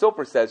Chassam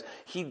Sofer says,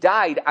 he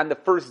died on the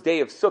first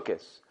day of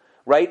Sukkot.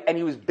 Right? And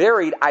he was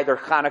buried either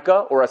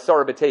Chanukah or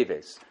Asar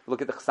B'Teves.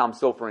 Look at the Chassam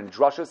Sofer in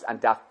Drushas and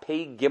Daf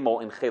Pei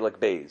Gimel in Chelik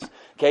Beis.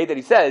 Okay, that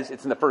he says,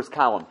 it's in the first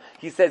column.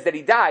 He says that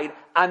he died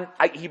on,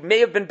 he may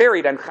have been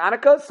buried on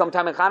Chanukah,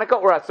 sometime in Chanukah,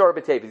 or Asar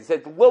B'Teves. He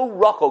says, lo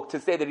rachok to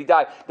say that he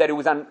died, that it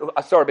was on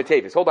Asar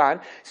B'Teves. Hold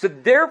on. So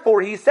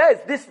therefore he says,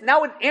 this,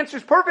 now it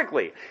answers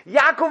perfectly.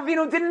 Yaakov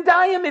Avinu didn't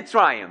die in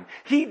Mitzrayim.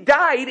 He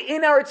died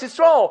in Eretz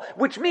Yisrael,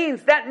 which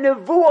means that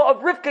nevuah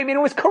of Rivka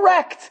Avinu was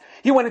correct.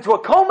 He went into a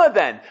coma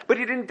then, but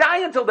he didn't die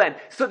until then.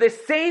 So the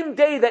same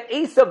day that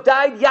Esav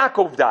died,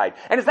 Yaakov died.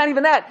 And it's not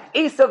even that.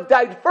 Esav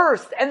died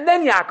first, and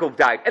then Yaakov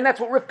died. And that's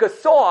what Rivka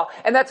saw,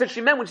 and that's what she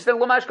meant when she said,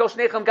 Lo mashkal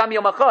shnechem gam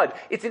yom achad.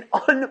 It's an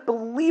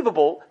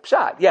unbelievable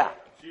pshat. Yeah.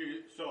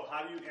 So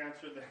how do you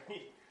answer that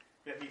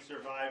he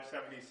survived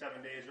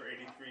 77 days or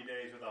 83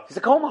 days without He's a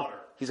coma. water?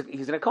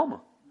 He's in a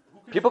coma.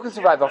 People can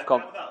survive off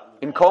coma.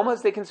 In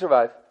comas, they can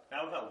survive.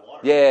 Not without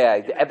water. Yeah.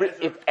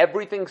 If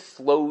everything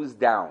slows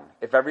down,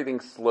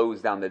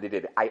 that they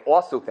did. I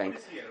also think.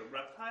 What is he, a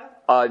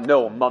reptile?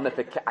 No,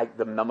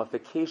 the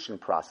mummification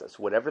process.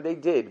 Whatever they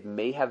did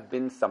may have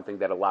been something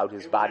that allowed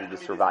his body to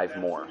survive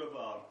more.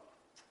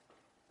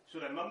 So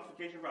that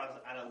mummification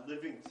process on a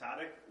living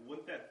tzaddik,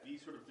 wouldn't that be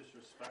sort of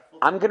disrespectful?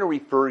 I'm going to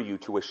refer you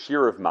to a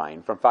shir of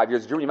mine from 5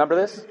 years ago. Do you remember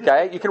this?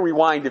 Okay, you can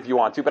rewind if you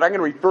want to, but I'm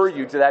going to refer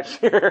you to that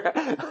shir.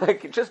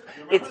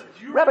 It's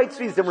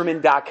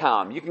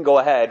RabbiTzviZimmerman.com. You can go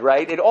ahead,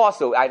 right? It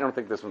also, I don't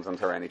think this one's on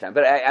Torah anytime,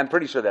 but I'm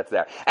pretty sure that's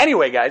there.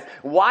 Anyway, guys,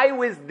 why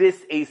was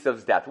this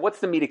Esav's death? What's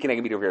the Mida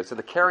Keneged Mida over here? So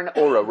the Karen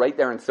Ora, right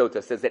there in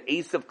Sota, says that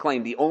Esav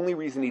claimed the only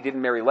reason he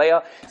didn't marry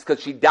Leah is because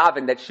she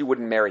davened that she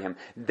wouldn't marry him.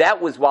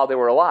 That was while they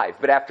were alive,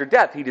 but after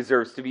death, he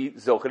deserves to be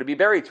Zocha to be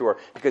buried to her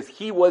because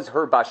he was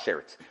her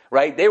bashert,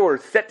 right? They were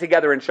set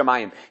together in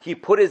Shemayim. He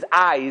put his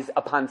eyes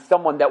upon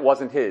someone that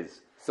wasn't his,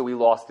 so he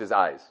lost his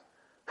eyes.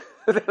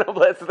 That's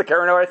what the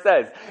Karen Orah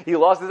says. He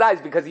lost his eyes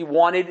because he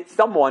wanted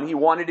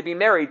to be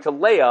married to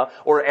Leah,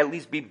 or at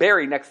least be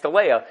buried next to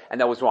Leah,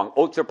 and that was wrong.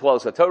 Otzer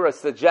Plos HaTorah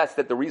suggests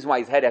that the reason why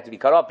his head had to be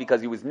cut off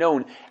because he was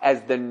known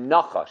as the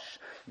Nachash,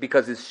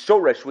 because his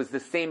shoresh was the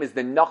same as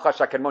the Nachash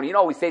HaKadmoni. You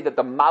know, we say that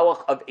the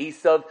Malach of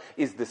Esav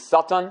is the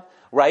Satan,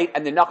 right?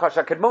 And the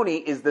Nachash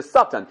HaKadmoni is the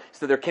Satan.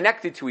 So they're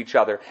connected to each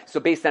other. So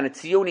based on a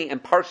Tzioni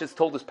and Parshas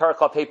told us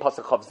Parachav Hey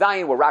Pasach Chav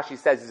Zayin, where Rashi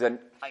says is an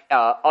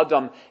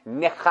Adam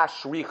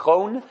Nechash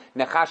Richon.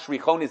 Nechash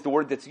Richon is the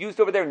word that's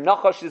used over there.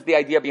 Nachash is the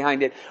idea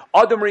behind it.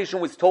 Adam Rishon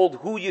was told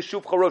Hu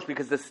Yeshuv Charosh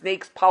because the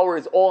snake's power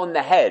is all in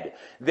the head.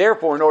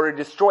 Therefore, in order to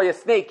destroy a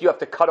snake, you have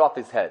to cut off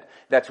his head.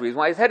 That's the reason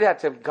why his head had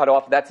to cut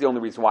off. That's the only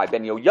reason why.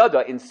 Ben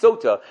Yoyada in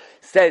Sota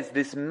says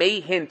this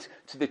may hint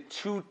to the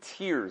 2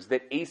 tears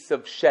that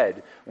Esav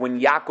shed when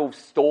Yaakov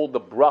stole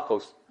the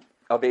brachos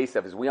of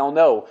Esav. As we all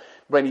know,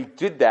 when he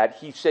did that,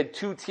 he shed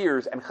 2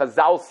 tears, and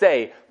Chazal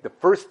say the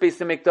first Beis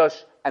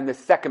HaMikdash and the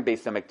second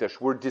Beis HaMikdash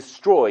were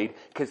destroyed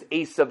because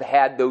Esav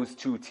had those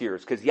 2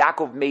 tears, because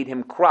Yaakov made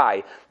him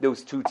cry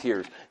those 2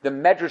 tears. The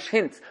Medrash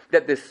hints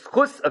that this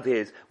chus of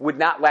his would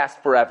not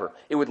last forever.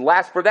 It would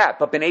last for that,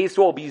 but Bnei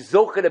Yisrael will be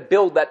zocha to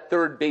build that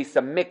third Beis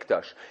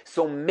HaMikdash.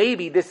 So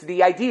maybe this is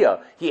the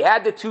idea. He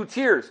had the 2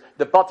 tears,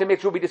 the Beit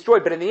HaMikdash will be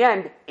destroyed, but in the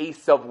end,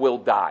 Esav will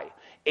die.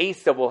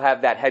 Esav will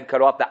have that head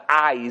cut off, the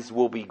eyes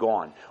will be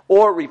gone.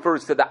 Or it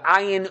refers to the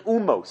ayin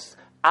umos,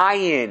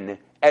 ayin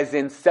as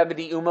in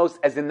 70 umos,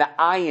 as in the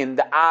ayin,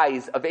 the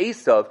eyes of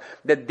Esav,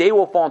 that they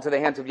will fall into the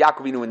hands of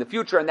Yaakov Avinu in the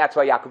future, and that's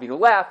why Yaakov Avinu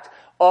left.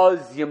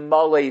 Oz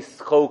yimale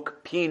schok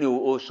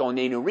pinu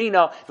ulshonenu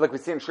rina. Like we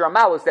see in Shir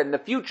HaMalos, that in the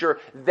future,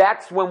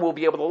 that's when we'll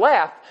be able to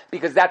laugh,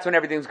 because that's when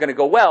everything's going to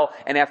go well.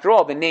 And after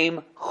all, the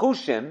name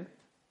Chushim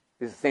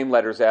is the same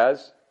letters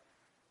as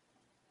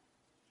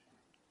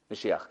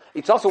Mashiach.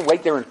 It's also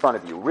right there in front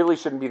of you. Really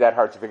shouldn't be that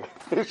hard to figure.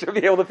 You should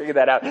be able to figure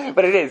that out.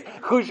 But it is.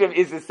 Chushim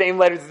is the same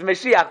letters as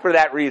Mashiach for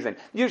that reason.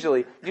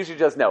 Usually, you should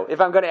just know.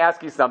 If I'm going to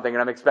ask you something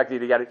and I'm expecting you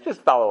to get it,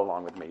 just follow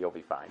along with me. You'll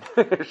be fine.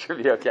 It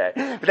should be okay.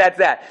 But that's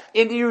that.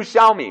 Into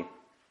Yerushalmi.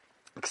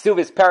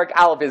 Ksuvis Perak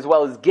Aleph as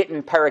well as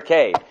Gittin Perak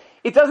A.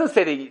 It doesn't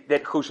say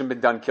that Chushim ben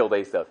Dun killed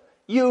Esav.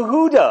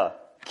 Yehuda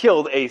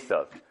killed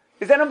Esav.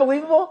 Is that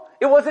unbelievable?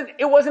 It wasn't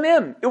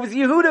him. It was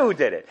Yehuda who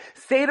did it.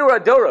 Seder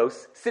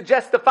Adoros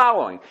suggests the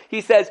following.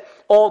 He says,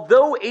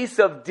 although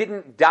Esav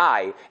didn't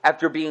die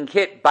after being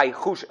hit by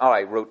Chushim,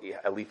 I wrote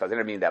Eliphaz, I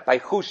didn't mean that, by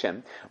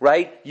Chushim,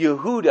 right?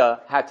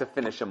 Yehuda had to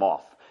finish him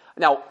off.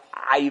 Now,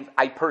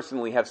 I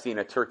personally have seen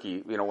a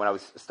turkey, when I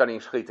was studying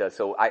Shechita,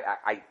 so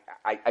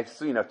I've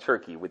seen a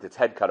turkey with its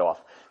head cut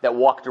off that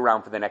walked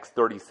around for the next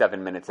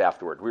 37 minutes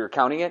afterward. We were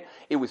counting it.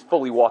 It was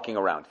fully walking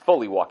around.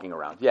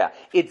 Yeah,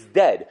 it's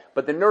dead,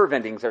 but the nerve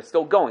endings are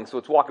still going, so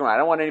it's walking around. I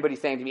don't want anybody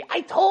saying to me,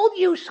 I told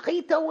you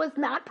Shechita was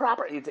not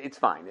proper. It's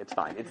fine.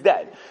 It's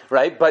dead,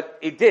 right? But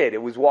it did.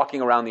 It was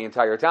walking around the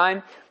entire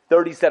time.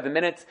 37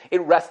 minutes,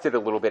 it rested a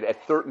little bit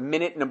at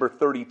minute number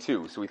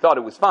 32. So we thought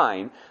it was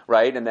fine,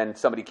 right? And then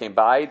somebody came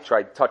by,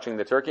 tried touching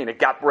the turkey, and it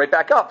got right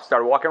back up,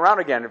 started walking around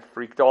again. It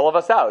freaked all of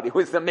us out. It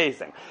was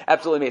amazing.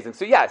 Absolutely amazing.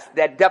 So yes,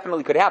 that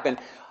definitely could happen.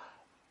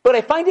 But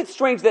I find it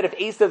strange that if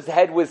Esav's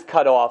head was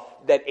cut off,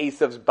 that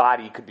Esav's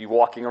body could be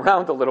walking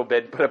around a little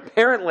bit. But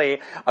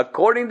apparently,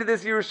 according to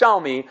this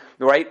Yerushalmi,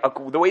 right,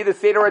 the way the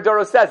Seder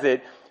Adoro says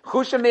it,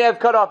 Chushim may have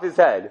cut off his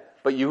head,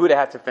 but Yehuda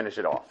had to finish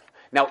it off.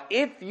 Now,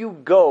 if you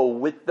go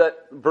with the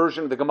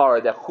version of the Gemara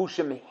that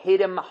Chushim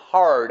hit him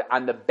hard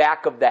on the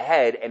back of the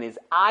head and his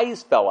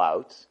eyes fell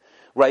out,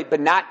 right, but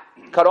not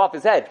cut off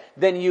his head,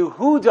 then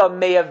Yehuda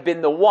may have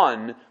been the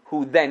one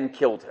who then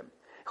killed him.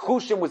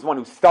 Chushim was the one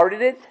who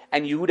started it,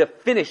 and Yehuda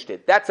finished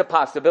it. That's a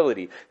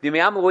possibility. The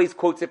Imam always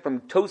quotes it from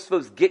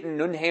Tosfos Gittin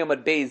Nun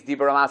Hayamad Beis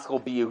Dibar Amaschal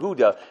Bi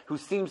Yehuda, who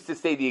seems to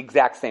say the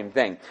exact same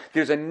thing.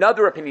 There's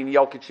another opinion,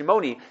 Yalkut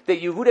Shimoni,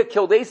 that Yehuda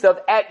killed Esav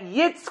at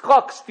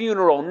Yitzchak's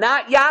funeral,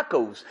 not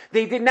Yaakov's.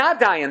 They did not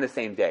die on the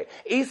same day.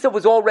 Esav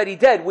was already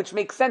dead, which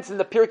makes sense in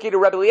the Pirkei to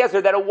Rebbe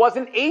Eliezer that it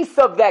wasn't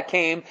Esav that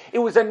came, it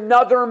was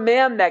another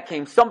man that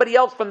came, somebody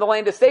else from the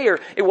land of Seir.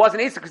 It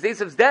wasn't Esav because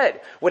Esav's dead.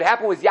 What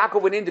happened was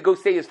Yaakov went in to go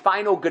say his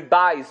final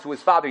goodbyes to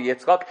his father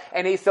Yitzchak,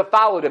 and Esav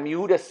followed him.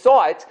 Yehuda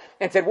saw it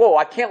and said, whoa,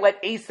 I can't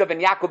let Esav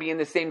and Yaakov be in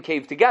the same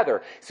cave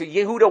together. So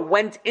Yehuda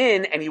went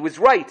in, and he was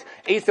right.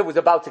 Esav was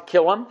about to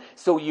kill him,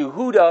 so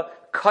Yehuda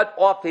cut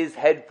off his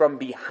head from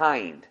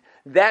behind.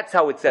 That's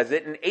how it says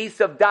it. And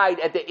Esav died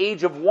at the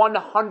age of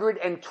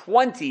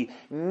 120,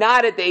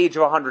 not at the age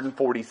of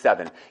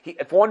 147.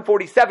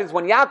 147 is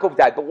when Yaakov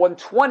died, but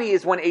 120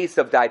 is when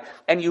Esav died,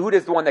 and Yehuda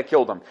is the one that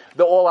killed him.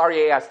 The Ol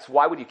Aryeh asks,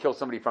 why would you kill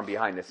somebody from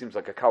behind? This seems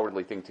like a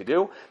cowardly thing to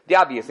do. The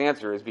obvious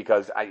answer is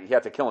because he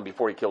had to kill him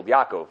before he killed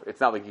Yaakov.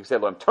 It's not like you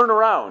said, let him turn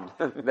around,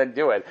 then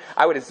do it.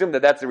 I would assume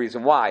that that's the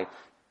reason why.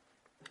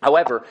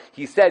 However,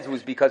 he says it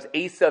was because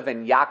Esav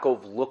and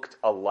Yaakov looked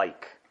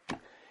alike.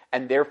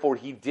 And therefore,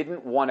 he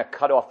didn't want to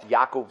cut off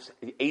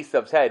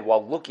Esav's head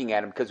while looking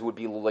at him because it would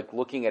be like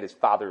looking at his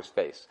father's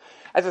face.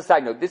 As a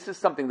side note, this is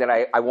something that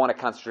I want to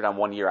concentrate on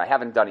one year. I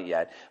haven't done it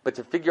yet. But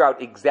to figure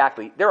out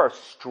exactly, there are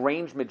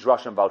strange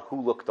midrashim about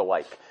who looked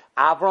alike.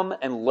 Avram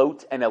and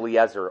Lot and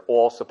Eliezer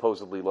all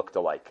supposedly looked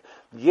alike.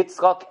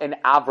 Yitzchak and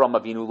Avram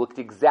Avinu looked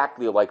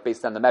exactly alike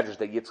based on the measures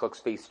that Yitzchak's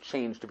face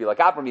changed to be like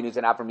Avram Avinu's,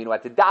 and Avram Avinu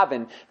had to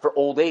daven for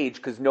old age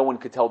because no one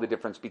could tell the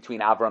difference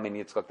between Avram and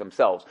Yitzchak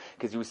themselves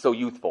because he was so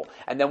youthful.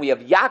 And then we have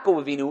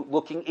Yaakov Avinu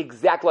looking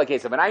exactly like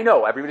Esav. And I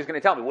know everybody's going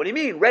to tell me, what do you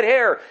mean? Red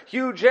hair,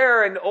 huge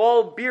hair, and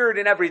all beard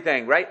and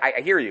everything, right? I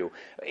hear you.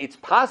 It's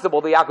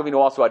possible that Yaakov Avinu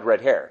also had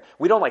red hair.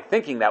 We don't like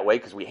thinking that way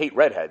because we hate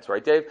redheads,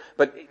 right, Dave?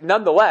 But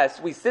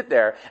nonetheless, we sit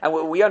there and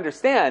we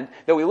understand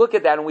that we look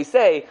at that and we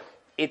say,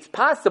 it's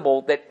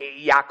possible that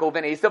Yaakov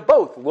and Esav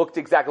both looked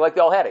exactly like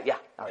they all had it. Yeah.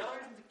 All right. The only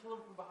reason to kill him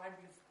from behind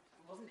because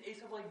wasn't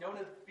Esav known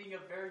as being a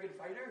very good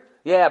fighter?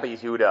 Yeah, but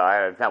Yehuda,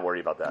 I'm not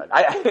worried about that.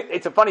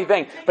 It's a funny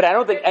thing, but I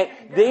don't think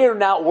they're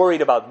not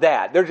worried about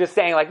that. They're just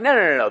saying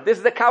no. This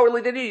is a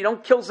cowardly thing to do. You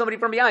don't kill somebody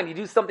from behind. You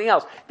do something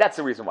else. That's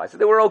the reason why. So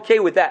they were okay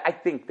with that. I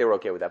think they were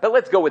okay with that. But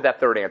let's go with that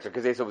third answer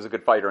because Esav was a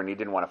good fighter and he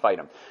didn't want to fight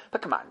him.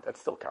 But come on,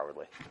 that's still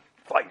cowardly.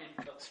 Fight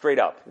straight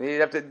up. You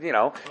have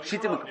to, she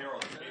didn't.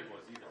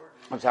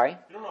 I'm sorry?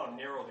 You don't know how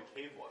narrow the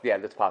cave was. Yeah,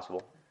 that's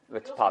possible.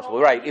 That's possible.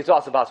 Right. It's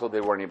also possible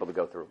they weren't able to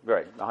go through.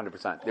 Right.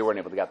 100%. They weren't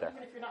able to get there.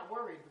 Even if you're not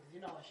worried,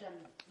 because Hashem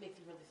makes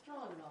you really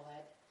strong and all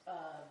that.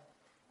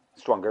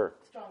 Stronger.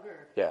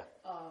 Yeah.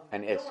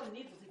 And you don't want to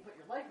needlessly put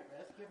your life at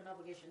risk. You have an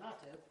obligation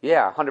not to.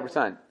 Yeah,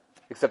 100%.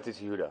 Except it's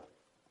Yehuda.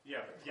 Yeah,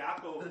 but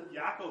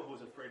Yaakov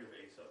was afraid of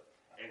Esav,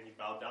 and he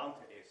bowed down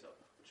to Esav,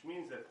 which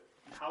means that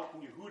how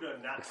can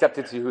Yehuda not? Except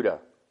it's Yehuda.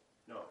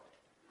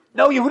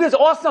 No, Yehuda's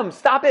awesome.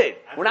 Stop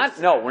it. We're not.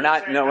 Your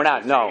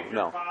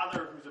No.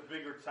 father, who's a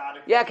bigger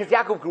tzaddik. Yeah, because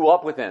Yaakov grew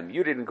up with him.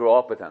 You didn't grow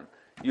up with him.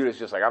 Yehuda's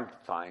just like, I'm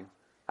fine.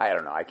 I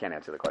don't know. I can't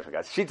answer the question,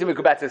 guys. Shita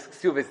Mikubatzes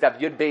Ksuvis Daf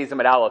Yud Beis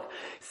Amud Aleph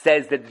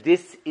says that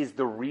this is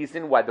the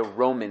reason why the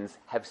Romans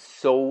have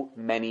so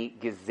many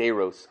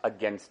gezeros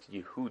against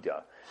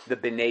Yehuda, the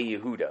Bnei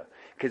Yehuda,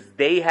 because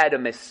they had a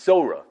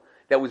Mesorah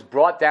that was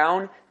brought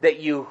down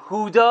that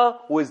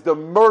Yehuda was the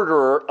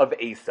murderer of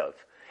Esav.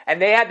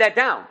 And they had that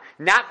down.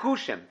 Not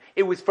Hushim.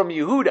 It was from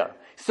Yehuda.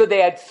 So they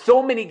had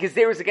so many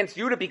gezeros against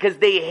Yehuda because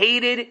they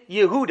hated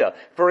Yehuda.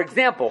 For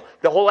example,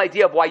 the whole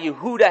idea of why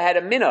Yehuda had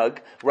a minhag,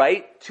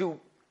 right,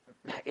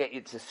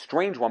 it's a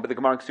strange one, but the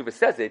Gemara in Ksuva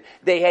says it.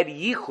 They had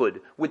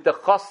yichud with the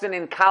chassan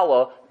and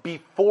kala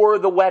before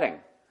the wedding.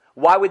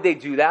 Why would they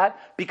do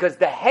that? Because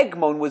the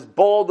hegmon was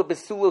bald the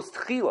besulos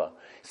tchila.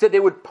 So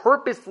they would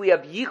purposely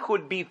have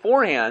yichud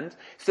beforehand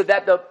so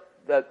that the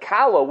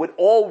kala would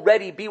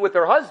already be with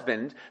her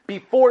husband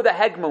before the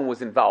hegmon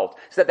was involved.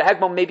 So that the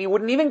hegmon maybe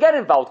wouldn't even get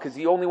involved because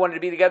he only wanted to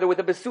be together with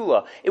a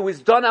besula. It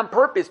was done on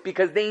purpose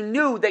because they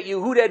knew that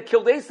Yehuda had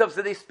killed Esav,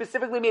 so they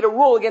specifically made a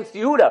rule against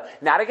Yehuda.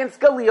 Not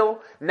against Galil,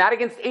 not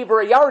against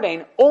Aver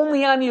Yarden,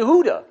 only on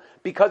Yehuda.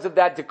 Because of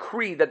that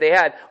decree that they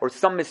had, or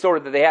some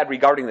Mesorah that they had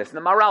regarding this. And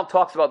the Maharal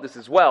talks about this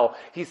as well.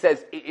 He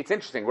says, it's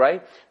interesting,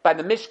 right? By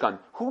the Mishkan.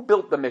 Who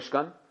built the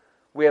Mishkan?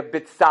 We have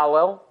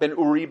Bitzalel ben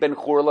Uri ben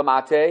Chur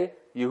Lamate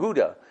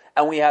Yehuda.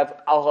 And we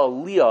have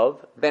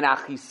Ahaliav ben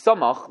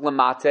Achisamach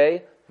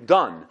Lamate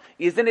Dan.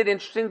 Isn't it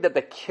interesting that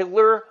the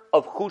killer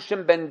of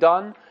Hushim ben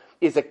Dan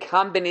is a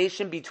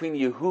combination between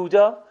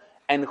Yehuda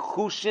and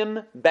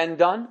Hushim ben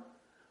Dan?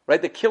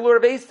 Right? The killer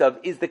of Esav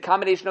is the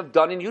combination of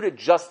Dan and Yehuda,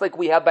 just like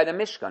we have by the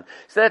Mishkan.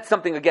 So that's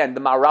something, again,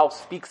 the Maharal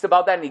speaks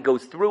about that, and he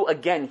goes through.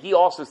 Again, he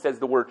also says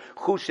the word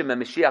Chushim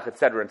and Mashiach,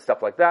 etc., and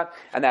stuff like that,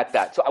 and that's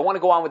that. So I want to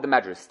go on with the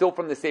Medrash, still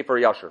from the Sefer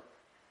Yashar.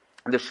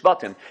 The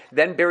Shvatim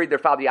then buried their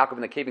father Yaakov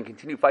in the cave and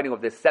continued fighting over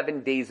the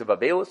 7 days of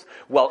Avelus,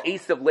 while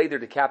Esav lay there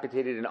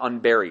decapitated and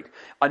unburied.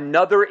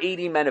 Another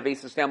 80 men of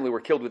Esav's family were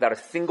killed without a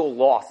single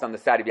loss on the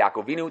side of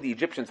Yaakov. The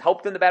Egyptians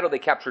helped in the battle. They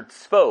captured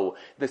Tzfo,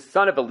 the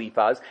son of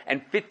Eliphaz,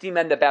 and 50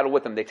 men that battled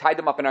with them. They tied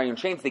them up in iron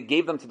chains. They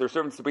gave them to their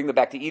servants to bring them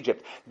back to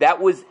Egypt.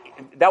 That was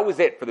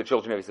it for the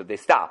children of Esav. They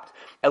stopped.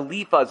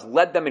 Eliphaz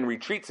led them in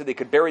retreat so they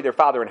could bury their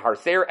father in Har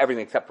Seir,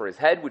 everything except for his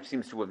head, which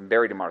seems to have been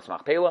buried in Maras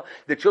Machpelah.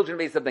 The children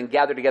of Esav then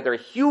gathered together a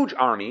huge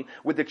army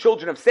with the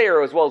children of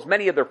Seir as well as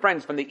many of their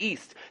friends from the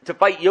east to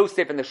fight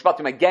Yosef and the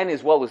Shvatim again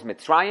as well as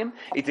Mitzrayim.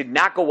 It did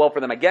not go well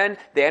for them again.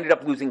 They ended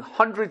up losing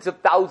hundreds of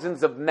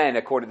thousands of men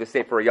according to the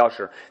Sefer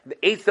Yashar. The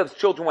Esav's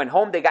children went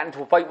home. They got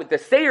into a fight with the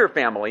Seir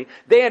family.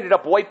 They ended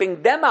up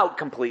wiping them out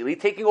completely,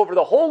 taking over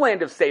the whole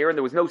land of Seir, and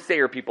there was no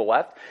Seir people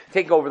left,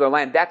 taking over their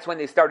land. That's when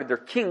they started their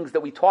kings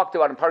that we talked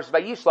about in Parshas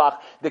Vayishlach,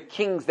 the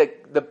kings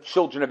that the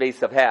children of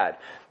Esav had.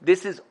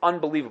 This is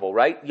unbelievable,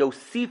 right?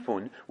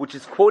 Yosifun, which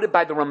is quoted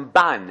by the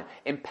Ramban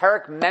in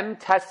Parak Mem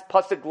Tes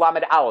Pasuk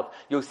Lamed Aleph.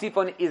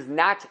 Yosifun is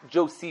not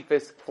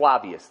Josephus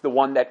Flavius, the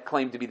one that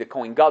claimed to be the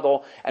Kohen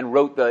Gadol and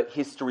wrote the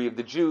history of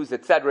the Jews,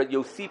 etc.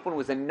 Yosifun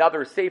was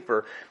another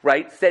sefer,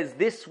 right? Says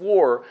this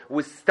war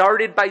was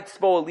started by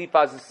Tzvo,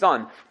 Eliphaz's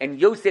son, and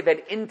Yosef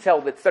had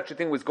intel that such a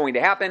thing was going to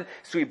happen,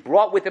 so he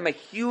brought with him a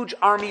huge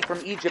army from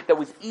Egypt that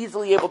was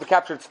easily able to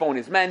capture Tzvo and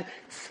his men.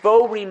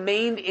 Tzvo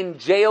remained in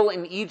jail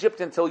in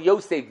Egypt until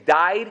Yosef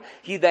died.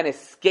 He then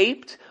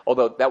escaped,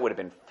 although that would have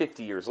been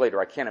 50 years later.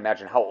 I can't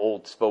imagine how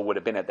old Tzvo would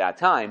have been at that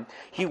time.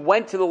 He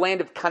went to the land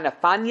of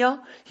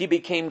Canafania. He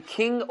became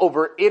king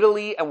over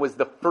Italy and was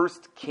the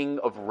first king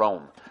of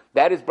Rome.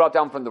 That is brought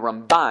down from the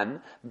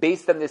Ramban,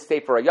 based on this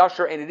Sefer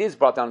Yashar, and it is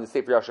brought down in the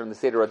Sefer Yashar and the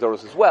Seder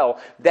Adoros as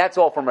well. That's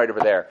all from right over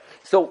there.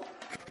 So,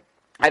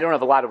 I don't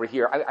have a lot over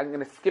here. I'm going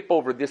to skip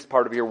over this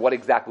part of here, what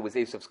exactly was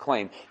Esav's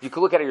claim. You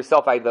can look at it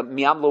yourself. I have the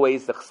Miam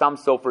Loez, the Chsam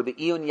Sofer, the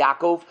Iyun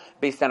Yaakov,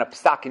 based on a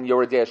Psak in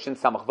Yoredei Shin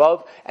Samach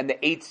Vav, and the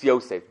Eitz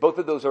Yosef. Both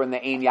of those are in the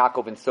Ein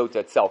Yaakov and Sota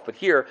itself. But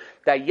here,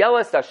 the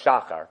Yelas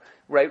HaShachar,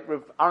 right,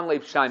 Rav Aaron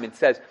Leib Shimon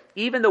says,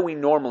 even though we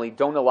normally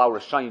don't allow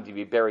Rishayim to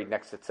be buried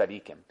next to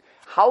Tzadikim,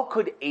 how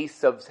could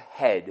Esav's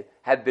head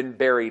have been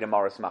buried in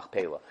Maras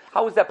Machpelah?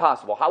 How is that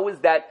possible? How is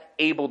that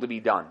able to be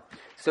done?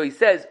 So he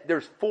says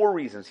there's 4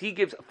 reasons. He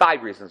gives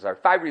 5 reasons, or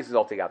 5 reasons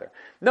altogether.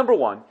 Number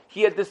 1,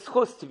 he had the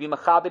schus to be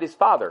machabed his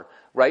father,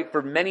 right,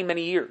 for many,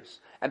 many years.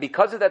 And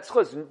because of that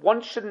schus,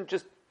 one shouldn't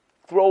just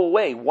throw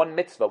away one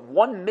mitzvah.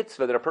 One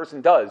mitzvah that a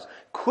person does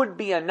could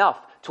be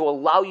enough to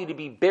allow you to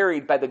be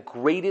buried by the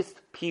greatest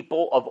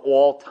people of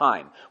all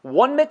time.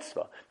 One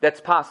mitzvah, that's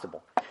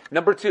possible.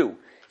 Number 2,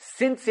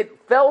 since it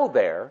fell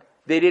there,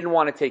 they didn't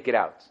want to take it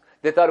out.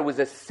 They thought it was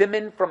a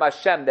siman from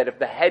Hashem that if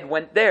the head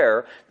went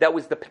there, that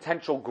was the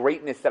potential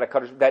greatness that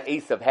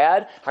Esav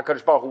had.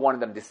 HaKadosh Baruch Hu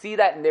wanted them to see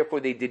that, and therefore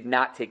they did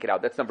not take it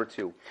out. That's number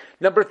 2.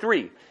 Number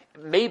 3,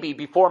 maybe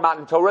before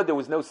Matan Torah, there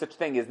was no such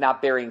thing as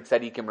not burying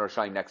tzaddikim and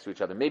Rishayim next to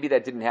each other. Maybe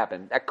that didn't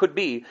happen. That could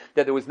be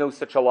that there was no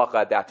such halacha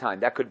at that time.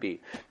 That could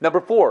be.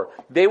 Number 4,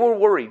 they were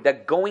worried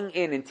that going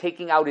in and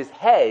taking out his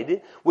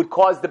head would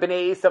cause the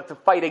Bnei Esav to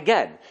fight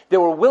again. They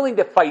were willing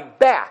to fight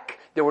back.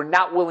 They were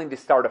not willing to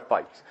start a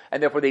fight.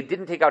 And therefore they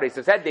didn't take out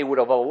Esav's head. They would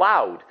have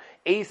allowed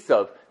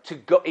Esav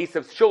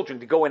Esav's children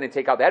to go in and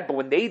take out the head. But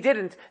when they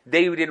didn't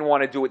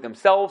want to do it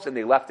themselves, and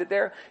they left it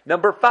there.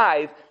 Number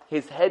 5,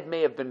 his head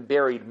may have been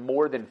buried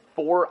more than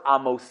 4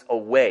 amos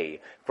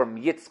away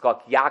from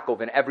Yitzchak,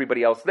 Yaakov, and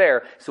everybody else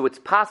there. So it's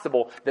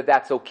possible that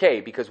that's okay,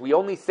 because we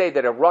only say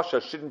that a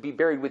Rasha shouldn't be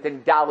buried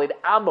within Daled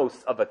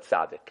Amos of a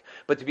tzaddik.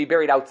 But to be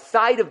buried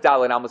outside of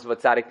Daled Amos of a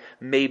tzaddik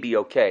may be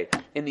okay.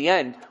 In the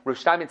end, Rav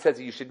Steinman says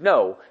that you should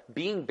know,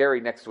 being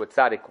buried next to a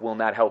tzaddik will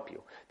not help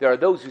you. There are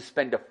those who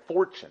spend a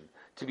fortune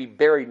to be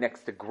buried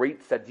next to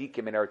great tzaddikim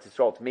in Eretz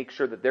Yisrael, to make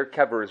sure that their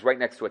kever is right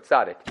next to a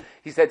tzaddik.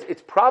 He says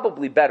it's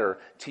probably better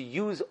to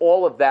use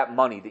all of that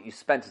money that you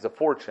spent as a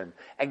fortune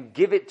and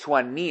give it to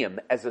aniyim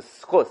as a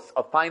schus,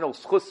 a final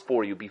schus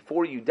for you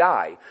before you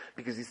die.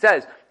 Because he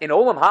says, in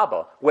Olam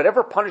Haba,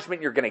 whatever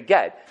punishment you're going to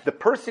get, the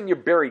person you're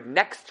buried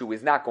next to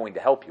is not going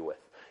to help you with.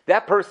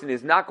 That person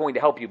is not going to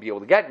help you be able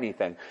to get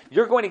anything.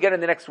 You're going to get in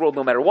the next world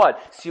no matter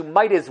what, so you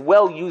might as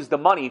well use the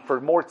money for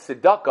more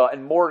tzedakah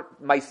and more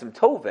maisim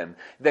tovim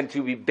than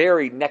to be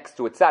buried next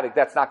to a tzaddik.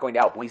 That's not going to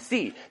help. We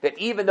see that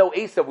even though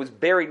Esav was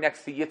buried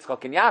next to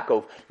Yitzchak and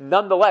Yaakov,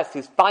 nonetheless,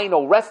 his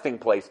final resting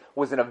place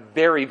was in a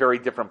very, very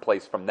different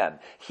place from them.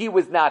 He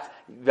was not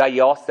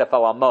Vayosef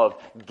al Amav,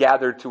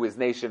 gathered to his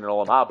nation in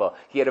Olam Haba.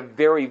 He had a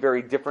very,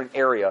 very different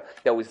area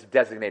that was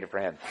designated for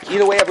him.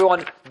 Either way,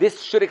 everyone,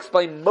 this should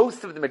explain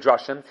most of the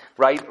midrashim,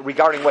 right,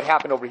 regarding what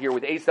happened over here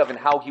with Esav and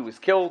how he was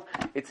killed.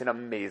 It's an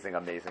amazing,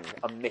 amazing,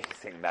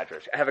 amazing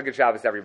medrash. Have a good Shabbos, everybody.